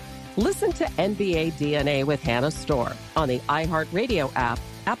next? Listen to NBA DNA with Hannah Storm on the iHeartRadio app,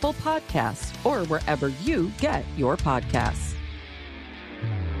 Apple Podcasts, or wherever you get your podcasts.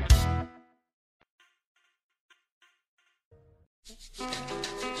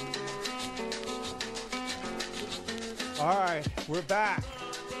 All right, we're back.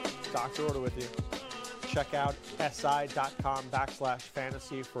 Dr. Order with you. Check out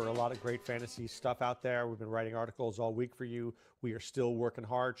si.com/fantasy for a lot of great fantasy stuff out there. We've been writing articles all week for you. We are still working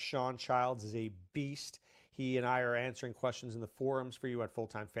hard. Sean Childs is a beast. He and I are answering questions in the forums for you at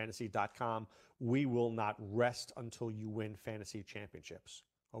fulltimefantasy.com. We will not rest until you win fantasy championships,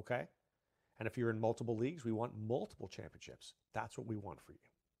 okay? And if you're in multiple leagues, we want multiple championships. That's what we want for you.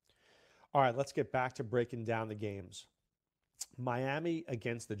 All right, let's get back to breaking down the games. Miami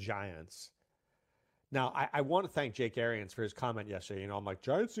against the Giants. Now, I want to thank Jake Arians for his comment yesterday. I'm like,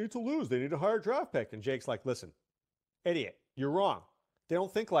 Giants need to lose. They need a higher draft pick. And Jake's like, listen, idiot, you're wrong. They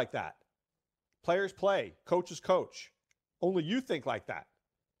don't think like that. Players play. Coaches coach. Only you think like that.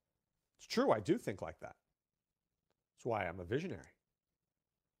 It's true, I do think like that. That's why I'm a visionary.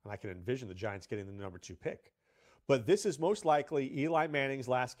 And I can envision the Giants getting the number 2 pick. But this is most likely Eli Manning's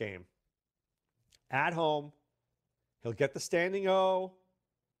last game. At home. He'll get the standing O.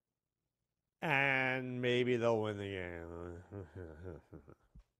 And maybe they'll win the game.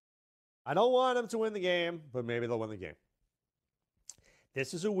 I don't want them to win the game, but maybe they'll win the game.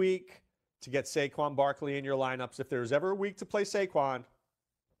 This is a week to get Saquon Barkley in your lineups. If there's ever a week to play Saquon,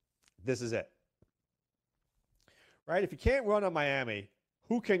 this is it. Right? If you can't run on Miami,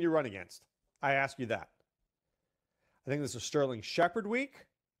 who can you run against? I ask you that. I think this is a Sterling Shepard week.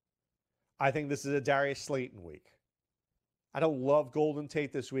 I think this is a Darius Slayton week. I don't love Golden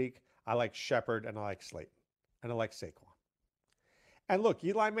Tate this week. I like Shepard, and I like Slayton, and I like Saquon. And look,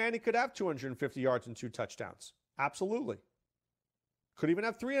 Eli Manning could have 250 yards and 2 touchdowns. Absolutely. Could even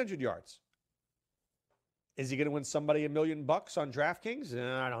have 300 yards. Is he going to win somebody $1 million on DraftKings?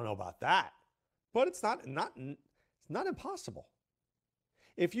 I don't know about that. But it's not impossible.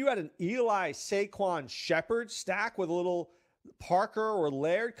 If you had an Eli, Saquon, Shepard stack with a little Parker or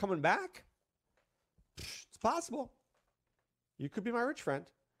Laird coming back, it's possible. You could be my rich friend.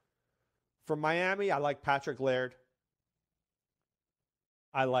 From Miami, I like Patrick Laird.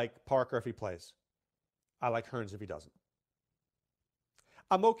 I like Parker if he plays. I like Hearns if he doesn't.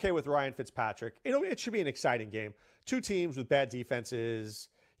 I'm okay with Ryan Fitzpatrick. It should be an exciting game. 2 teams with bad defenses.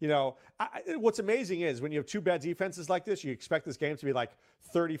 What's amazing is when you have 2 bad defenses like this, you expect this game to be like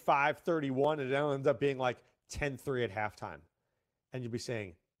 35-31, and it'll end up being like 10-3 at halftime. And you'll be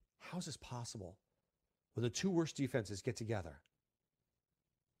saying, how is this possible? When the 2 worst defenses get together,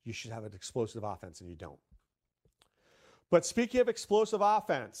 you should have an explosive offense, and you don't. But speaking of explosive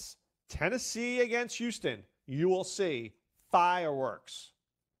offense, Tennessee against Houston, you will see fireworks.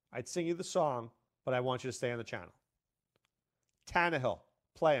 I'd sing you the song, but I want you to stay on the channel. Tannehill,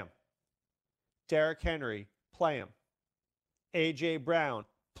 play him. Derrick Henry, play him. A.J. Brown,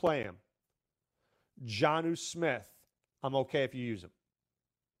 play him. Jonnu Smith, I'm okay if you use him.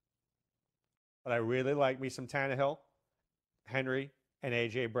 But I really like me some Tannehill, Henry, and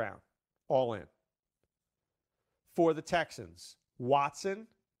A.J. Brown. All in. For the Texans, Watson,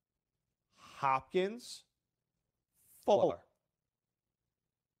 Hopkins, Fuller,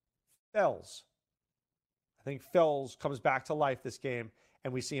 Fells. I think Fells comes back to life this game,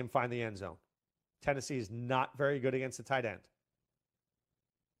 and we see him find the end zone. Tennessee is not very good against the tight end.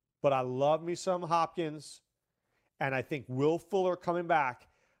 But I love me some Hopkins, and I think Will Fuller coming back.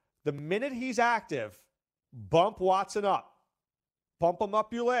 The minute he's active, bump Watson up. Bump him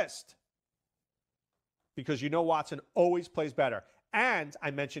up your list. Because you know Watson always plays better. And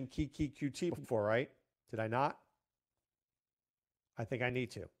I mentioned Keke QT before, right? Did I not? I think I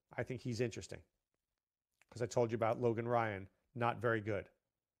need to. I think he's interesting. Because I told you about Logan Ryan, not very good.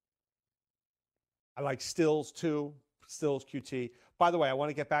 I like Stills too. Stills QT. By the way, I want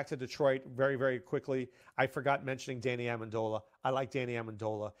to get back to Detroit very, very quickly. I forgot mentioning Danny Amendola. I like Danny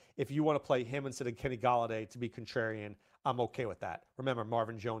Amendola. If you want to play him instead of Kenny Golladay to be contrarian, I'm okay with that. Remember,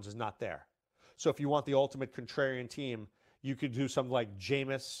 Marvin Jones is not there. So if you want the ultimate contrarian team, you could do something like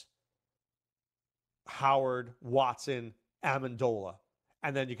Jameis, Howard, Watson, Amendola,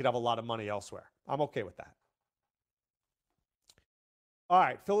 and then you could have a lot of money elsewhere. I'm okay with that. All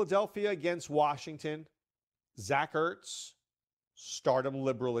right, Philadelphia against Washington. Zach Ertz, start him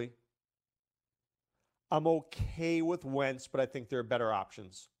liberally. I'm okay with Wentz, but I think there are better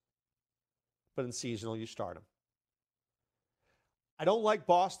options. But in seasonal, you start him. I don't like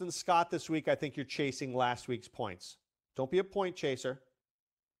Boston Scott this week. I think you're chasing last week's points. Don't be a point chaser.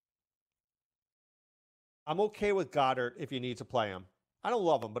 I'm okay with Goddard if you need to play him. I don't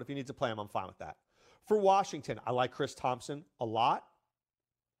love him, but if you need to play him, I'm fine with that. For Washington, I like Chris Thompson a lot,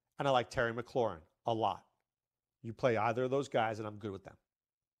 and I like Terry McLaurin a lot. You play either of those guys, and I'm good with them.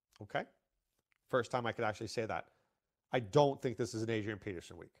 Okay? First time I could actually say that. I don't think this is an Adrian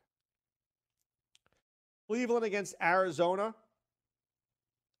Peterson week. Cleveland against Arizona.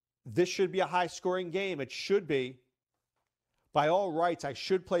 This should be a high-scoring game. It should be. By all rights, I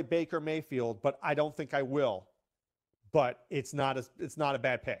should play Baker Mayfield, but I don't think I will. But it's not a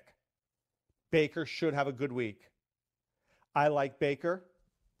bad pick. Baker should have a good week. I like Baker.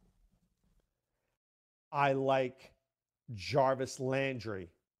 I like Jarvis Landry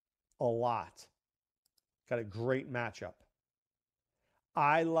a lot. Got a great matchup.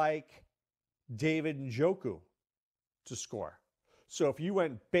 I like David Njoku to score. So if you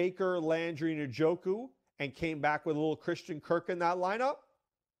went Baker, Landry, and Njoku and came back with a little Christian Kirk in that lineup,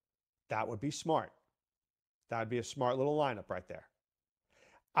 that would be smart. That would be a smart little lineup right there.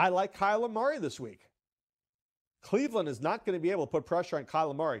 I like Kyler Murray this week. Cleveland is not going to be able to put pressure on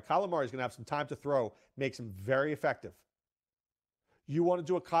Kyler Murray. Kyler Murray is going to have some time to throw, makes him very effective. You want to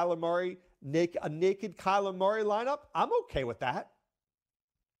do a Kyler Murray, a naked Kyler Murray lineup? I'm okay with that.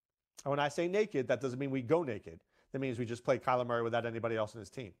 And when I say naked, that doesn't mean we go naked. That means we just play Kyler Murray without anybody else in his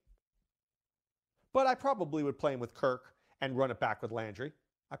team. But I probably would play him with Kirk and run it back with Landry.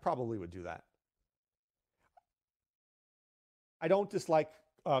 I probably would do that. I don't dislike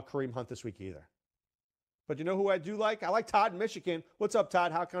Kareem Hunt this week either. But you know who I do like? I like Todd in Michigan. What's up,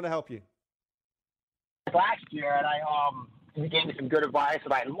 Todd? How can I help you? Last year, and he gave me some good advice,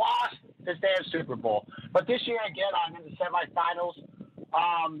 and I lost this damn Super Bowl. But this year, again, I'm in the semifinals.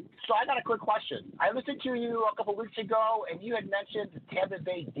 So I got a quick question. I listened to you a couple weeks ago, and you had mentioned the Tampa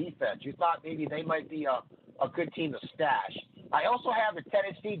Bay defense. You thought maybe they might be a good team to stash. I also have the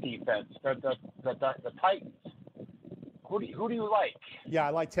Tennessee defense, the Titans. Who do you like? Yeah, I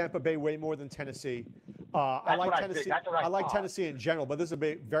like Tampa Bay way more than Tennessee. I like Tennessee. I like Tennessee in general, but this is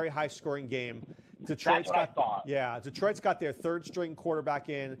a very high-scoring game. Detroit's got their third-string quarterback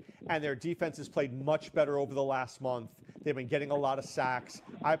in, and their defense has played much better over the last month. They've been getting a lot of sacks.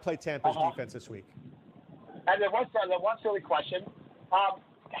 I play Tampa's defense this week. And then one silly question: how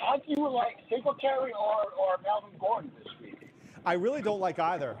do you like Singletary or Melvin Gordon this week? I really don't like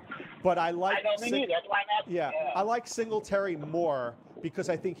either, but I like. I don't mean that's why I'm asking. Yeah, I like Singletary more because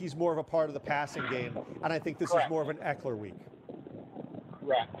I think he's more of a part of the passing game, and I think this is more of an Eckler week.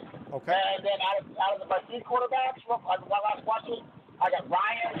 Correct. Okay. And then out of my three quarterbacks, one last question. I got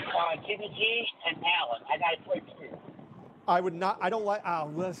Ryan, Jimmy G, and Allen. I got to play two. I would not. I don't like.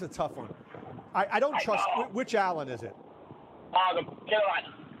 Oh, that's a tough one. I don't trust. Which Allen is it? The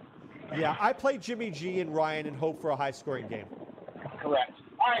Carolina. Yeah, I play Jimmy G and Ryan and hope for a high-scoring game. Correct.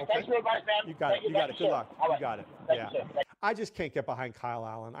 All right. Okay. Thanks for your advice, man. You got it. You got it. Good luck. Right. You got it. Thank you. I just can't get behind Kyle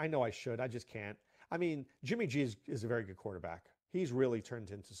Allen. I know I should. I just can't. I mean, Jimmy G is a very good quarterback. He's really turned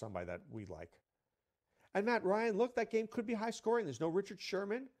into somebody that we like. And Matt Ryan, look, that game could be high-scoring. There's no Richard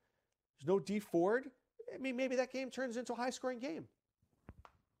Sherman. There's no Dee Ford. I mean, maybe that game turns into a high-scoring game.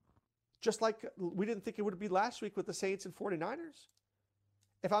 Just like we didn't think it would be last week with the Saints and 49ers.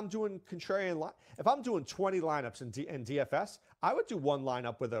 if I'm doing if I'm doing 20 lineups in DFS, I would do one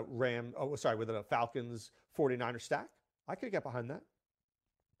lineup with a with a Falcons 49er stack. I could get behind that.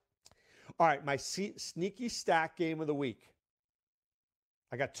 All right, my sneaky stack game of the week.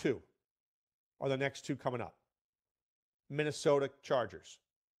 I got 2. Are the next 2 coming up? Minnesota Chargers.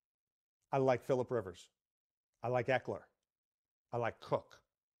 I like Phillip Rivers. I like Eckler. I like Cook.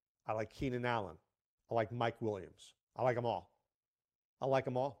 I like Keenan Allen. I like Mike Williams. I like them all. I like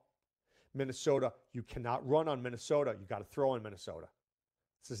them all. Minnesota, you cannot run on Minnesota. You got to throw on Minnesota.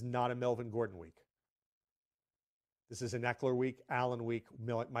 This is not a Melvin Gordon week. This is an Eckler week, Allen week,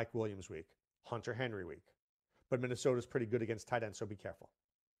 Mike Williams week, Hunter Henry week. But Minnesota's pretty good against tight ends, so be careful.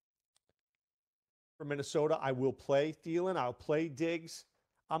 For Minnesota, I will play Thielen. I'll play Diggs.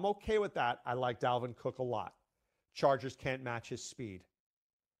 I'm okay with that. I like Dalvin Cook a lot. Chargers can't match his speed.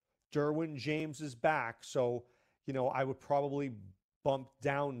 Derwin James is back, so, I would probably bump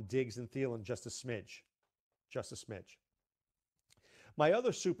down Diggs and Thielen just a smidge. Just a smidge. My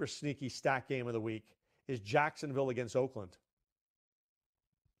other super sneaky stack game of the week is Jacksonville against Oakland.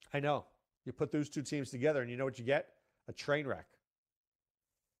 I know. You put those 2 teams together, and you know what you get? A train wreck.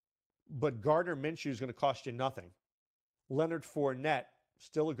 But Gardner Minshew is going to cost you nothing. Leonard Fournette,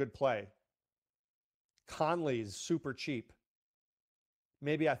 still a good play. Conley is super cheap.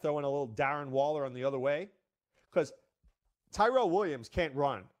 Maybe I throw in a little Darren Waller on the other way. Because Tyrell Williams can't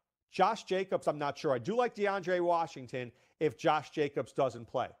run. Josh Jacobs, I'm not sure. I do like DeAndre Washington if Josh Jacobs doesn't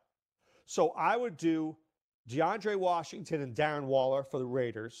play. So I would do DeAndre Washington and Darren Waller for the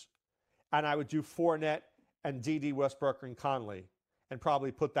Raiders. And I would do Fournette and D.D. Westbrook and Conley. And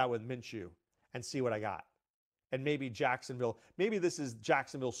probably put that with Minshew and see what I got. And maybe Jacksonville. Maybe this is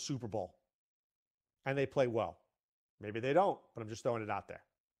Jacksonville's Super Bowl. And they play well. Maybe they don't, but I'm just throwing it out there.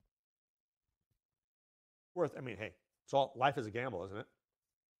 Hey, it's all life is a gamble, isn't it?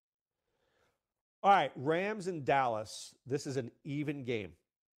 All right, Rams and Dallas. This is an even game.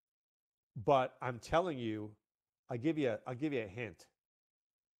 But I'm telling you, I'll give you a hint.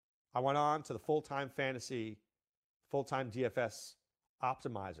 I went on to the full-time fantasy, full-time DFS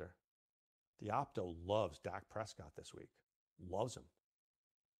optimizer. The Opto loves Dak Prescott this week. Loves him.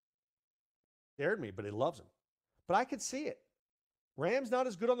 Scared me, but he loves him. But I could see it. Rams not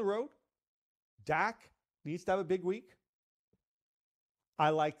as good on the road. Dak needs to have a big week. I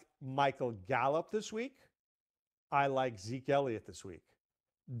like Michael Gallup this week. I like Zeke Elliott this week.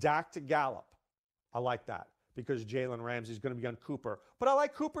 Dak to Gallup. I like that because Jalen Ramsey's going to be on Cooper. But I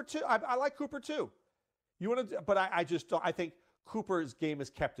like Cooper too. I like Cooper too. But I just don't. I think Cooper's game is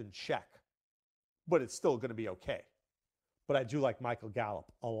kept in check. But it's still going to be okay. But I do like Michael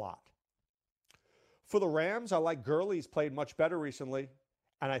Gallup a lot. For the Rams, I like Gurley. He's played much better recently.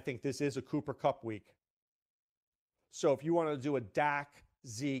 And I think this is a Cooper Kupp week. So if you want to do a Dak,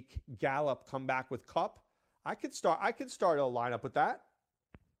 Zeke, Gallup, come back with Kupp, I could start a lineup with that.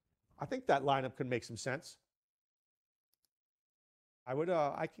 I think that lineup could make some sense. I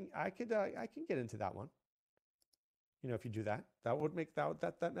can get into that one. If you do that, that would make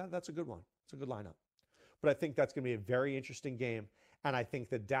that's a good one. It's a good lineup. But I think that's going to be a very interesting game. And I think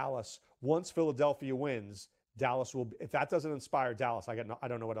that Dallas, once Philadelphia wins, Dallas will. If that doesn't inspire Dallas, I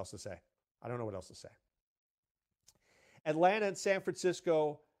don't know what else to say. I don't know what else to say. Atlanta and San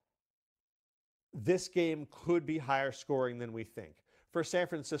Francisco. This game could be higher scoring than we think. For San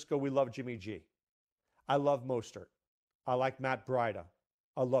Francisco, we love Jimmy G. I love Mostert. I like Matt Breida.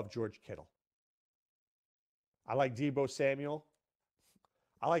 I love George Kittle. I like Deebo Samuel.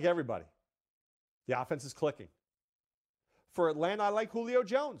 I like everybody. The offense is clicking. For Atlanta, I like Julio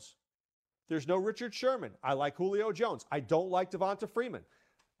Jones. There's no Richard Sherman. I like Julio Jones. I don't like Devonta Freeman.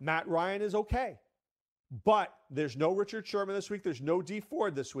 Matt Ryan is okay. But there's no Richard Sherman this week. There's no Dee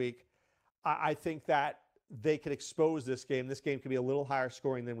Ford this week. I think that they could expose this game. This game could be a little higher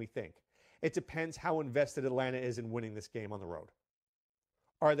scoring than we think. It depends how invested Atlanta is in winning this game on the road.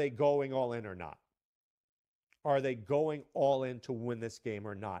 Are they going all in or not? Are they going all in to win this game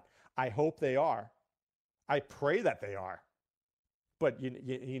or not? I hope they are. I pray that they are. But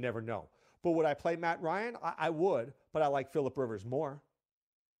you never know. But would I play Matt Ryan? I would, but I like Phillip Rivers more.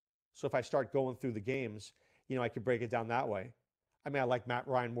 So if I start going through the games, I could break it down that way. I like Matt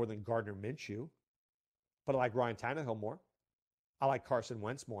Ryan more than Gardner Minshew, but I like Ryan Tannehill more. I like Carson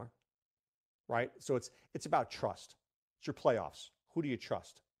Wentz more, right? So it's about trust. It's your playoffs. Who do you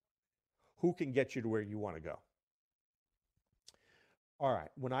trust? Who can get you to where you want to go? All right,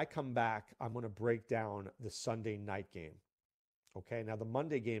 when I come back, I'm going to break down the Sunday night game. Okay, now the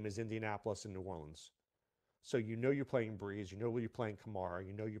Monday game is Indianapolis and New Orleans. So you're playing Breeze, you're playing Kamara,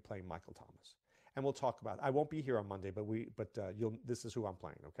 you're playing Michael Thomas. and we'll talk about it. I won't be here on Monday, but this is who I'm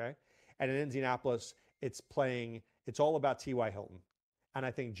playing, okay? And in Indianapolis, it's all about T.Y. Hilton. And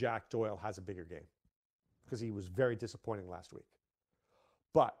I think Jack Doyle has a bigger game because he was very disappointing last week.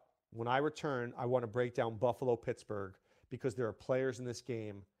 But when I return, I want to break down Buffalo-Pittsburgh because there are players in this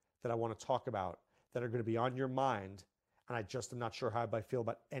game that I want to talk about that are going to be on your mind, and I just am not sure how I feel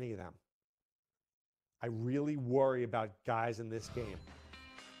about any of them. I really worry about guys in this game.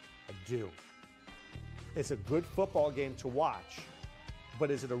 I do. It's a good football game to watch,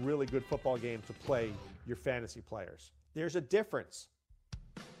 but is it a really good football game to play your fantasy players? There's a difference,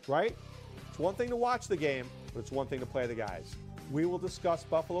 right? It's one thing to watch the game, but it's one thing to play the guys. We will discuss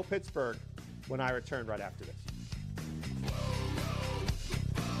Buffalo-Pittsburgh when I return right after this.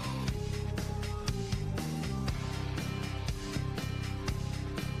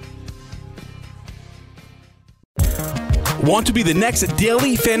 Want to be the next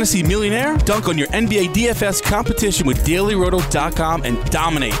daily fantasy millionaire? Dunk on your NBA DFS competition with DailyRoto.com and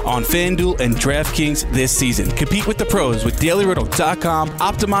dominate on FanDuel and DraftKings this season. Compete with the pros with DailyRoto.com,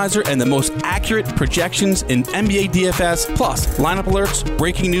 Optimizer, and the most accurate projections in NBA DFS, plus lineup alerts,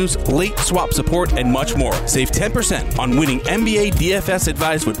 breaking news, late swap support, and much more. Save 10% on winning NBA DFS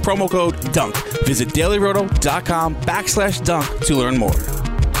advice with promo code DUNK. Visit DailyRoto.com/dunk to learn more.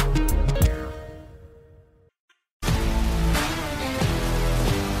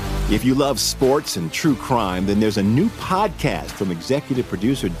 If you love sports and true crime, then there's a new podcast from executive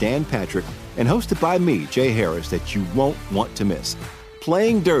producer Dan Patrick and hosted by me, Jay Harris, that you won't want to miss.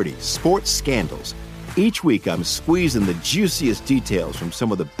 Playing Dirty: Sports Scandals. Each week, I'm squeezing the juiciest details from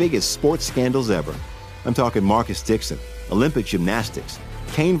some of the biggest sports scandals ever. I'm talking Marcus Dixon, Olympic gymnastics,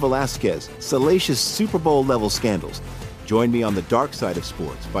 Cain Velasquez, salacious Super Bowl-level scandals. Join me on the dark side of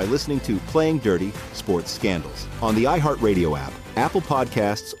sports by listening to Playing Dirty: Sports Scandals on the iHeartRadio app, Apple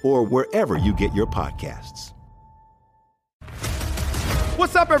Podcasts, or wherever you get your podcasts.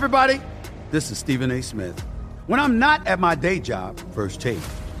 What's up, everybody? This is Stephen A. Smith. When I'm not at my day job, First Take,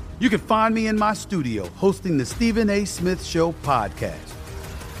 you can find me in my studio hosting the Stephen A. Smith Show podcast.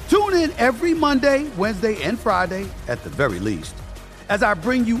 Tune in every Monday, Wednesday, and Friday, at the very least, as I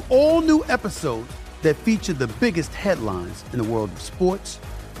bring you all new episodes that feature the biggest headlines in the world of sports,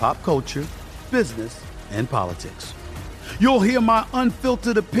 pop culture, business, and politics. You'll hear my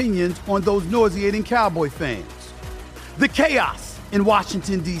unfiltered opinions on those nauseating Cowboy fans, the chaos in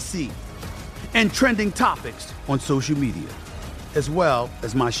Washington, D.C., and trending topics on social media, as well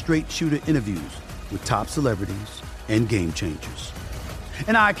as my straight shooter interviews with top celebrities and game changers.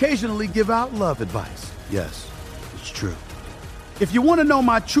 And I occasionally give out love advice. Yes, it's true. If you want to know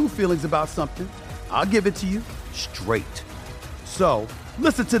my true feelings about something, I'll give it to you straight. So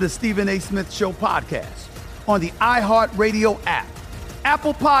listen to the Stephen A. Smith Show podcast on the iHeartRadio app,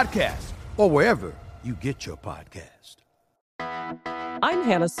 Apple Podcasts, or wherever you get your podcast. I'm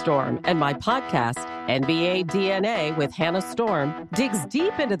Hannah Storm, and my podcast, NBA DNA with Hannah Storm, digs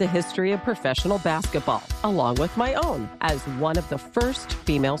deep into the history of professional basketball, along with my own, as one of the first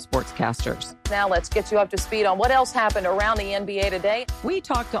female sportscasters. Now let's get you up to speed on what else happened around the NBA today. We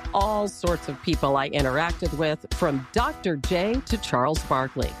talked to all sorts of people I interacted with, from Dr. J to Charles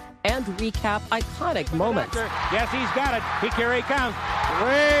Barkley, and recap iconic moments. Yes, he's got it. Here he comes.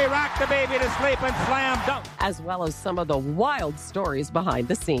 Way rock the baby to sleep and slam dunk. As well as some of the wild stories behind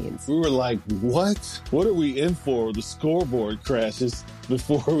the scenes. We were like, what? What are we in for? The scoreboard crashes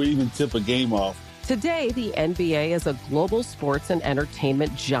before we even tip a game off. Today, the NBA is a global sports and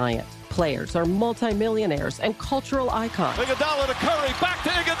entertainment giant. Players are multimillionaires and cultural icons. Iguodala to Curry, back to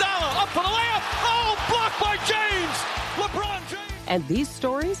Iguodala, up for the layup. Oh, blocked by James. LeBron James. And these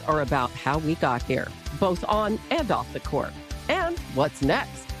stories are about how we got here, both on and off the court. And what's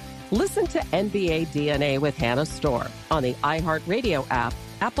next? Listen to NBA DNA with Hannah Storm on the iHeartRadio app,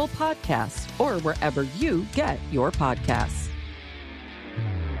 Apple Podcasts, or wherever you get your podcasts.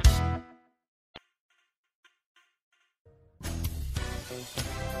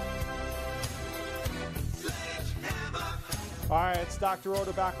 All right, it's Dr.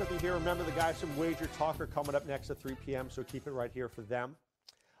 Roto back with you here. Remember, the guys from Wager Talk are coming up next at 3 p.m., so keep it right here for them.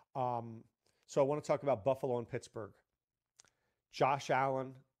 So I want to talk about Buffalo and Pittsburgh. Josh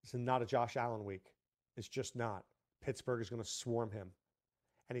Allen is not a Josh Allen week. It's just not. Pittsburgh is going to swarm him,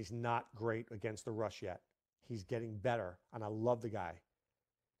 and he's not great against the rush yet. He's getting better, and I love the guy.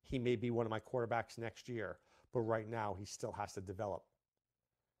 He may be one of my quarterbacks next year, but right now he still has to develop.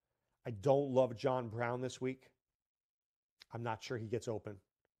 I don't love John Brown this week. I'm not sure he gets open.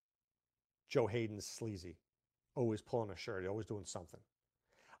 Joe Hayden's sleazy. Always pulling a shirt. Always doing something.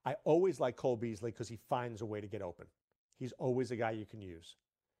 I always like Cole Beasley because he finds a way to get open. He's always a guy you can use.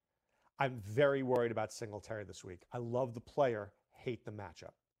 I'm very worried about Singletary this week. I love the player, hate the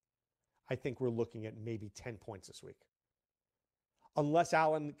matchup. I think we're looking at maybe 10 points this week. Unless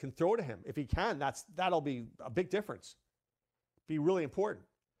Allen can throw to him. If he can, that'll be a big difference. Be really important.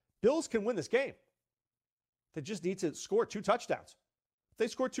 Bills can win this game. They just need to score 2 touchdowns. If they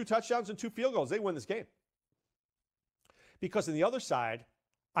score 2 touchdowns and 2 field goals, they win this game. Because on the other side,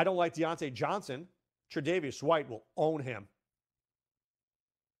 I don't like Deontay Johnson. Tre'Davious White will own him.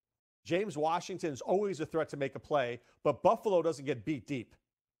 James Washington is always a threat to make a play, but Buffalo doesn't get beat deep.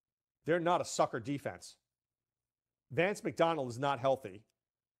 They're not a sucker defense. Vance McDonald is not healthy.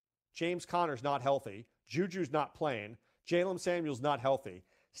 James Conner's not healthy. Juju's not playing. Jalen Samuel's not healthy.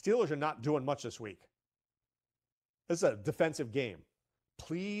 Steelers are not doing much this week. This is a defensive game.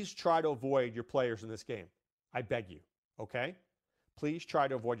 Please try to avoid your players in this game. I beg you, okay? Please try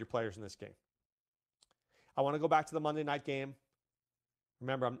to avoid your players in this game. I want to go back to the Monday night game.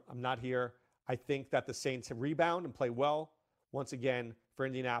 Remember, I'm not here. I think that the Saints rebound and play well. Once again, for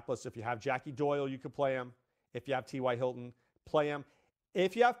Indianapolis, if you have Jackie Doyle, you could play him. If you have T.Y. Hilton, play him.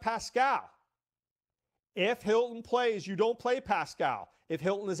 If you have Pascal, if Hilton plays, you don't play Pascal. If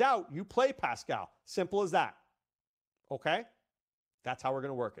Hilton is out, you play Pascal. Simple as that. Okay? That's how we're going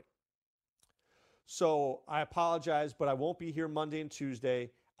to work it. So I apologize, but I won't be here Monday and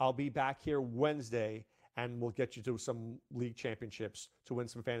Tuesday. I'll be back here Wednesday, and we'll get you to some league championships to win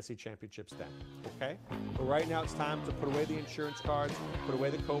some fantasy championships then. Okay? But right now it's time to put away the insurance cards, put away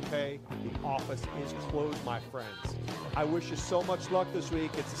the copay. The office is closed, my friends. I wish you so much luck this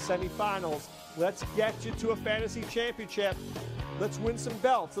week. It's the semifinals. Let's get you to a fantasy championship. Let's win some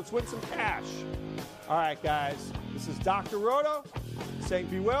belts. Let's win some cash. All right, guys. This is Dr. Roto saying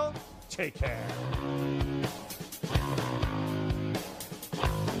be well. Take care.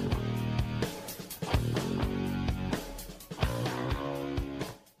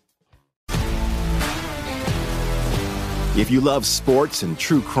 If you love sports and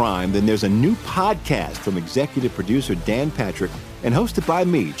true crime, then there's a new podcast from executive producer Dan Patrick and hosted by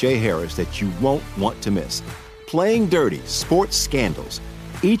me, Jay Harris, that you won't want to miss. Playing Dirty: Sports Scandals.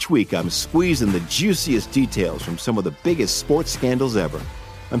 Each week, I'm squeezing the juiciest details from some of the biggest sports scandals ever.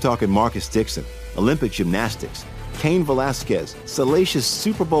 I'm talking Marcus Dixon, Olympic gymnastics, Cain Velasquez, salacious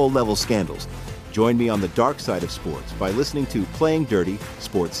Super Bowl-level scandals. Join me on the dark side of sports by listening to Playing Dirty: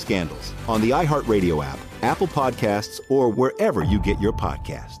 Sports Scandals on the iHeartRadio app, Apple Podcasts, or wherever you get your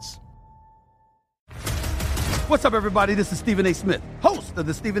podcasts. What's up, everybody? This is Stephen A. Smith, host of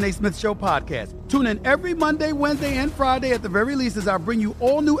the Stephen A. Smith Show podcast. Tune in every Monday, Wednesday, and Friday at the very least as I bring you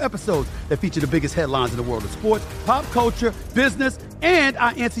all new episodes that feature the biggest headlines in the world of sports, pop culture, business, and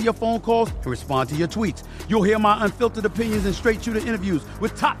I answer your phone calls and respond to your tweets. You'll hear my unfiltered opinions and straight-shooter interviews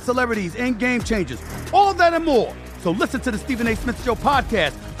with top celebrities and game changers. All of that and more. So listen to the Stephen A. Smith Show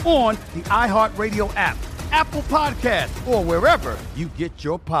podcast on the iHeartRadio app, Apple Podcasts, or wherever you get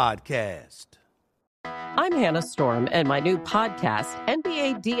your podcast. I'm Hannah Storm, and my new podcast,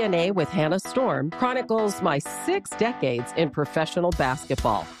 NBA DNA with Hannah Storm, chronicles my 6 decades in professional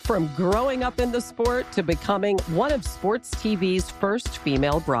basketball. From growing up in the sport to becoming one of sports TV's first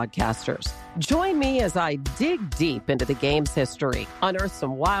female broadcasters. Join me as I dig deep into the game's history, unearth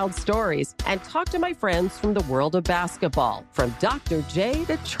some wild stories, and talk to my friends from the world of basketball, from Dr. J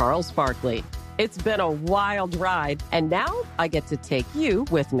to Charles Barkley. It's been a wild ride, and now I get to take you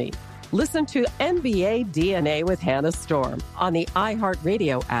with me. Listen to NBA DNA with Hannah Storm on the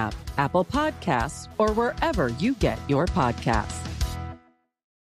iHeartRadio app, Apple Podcasts, or wherever you get your podcasts.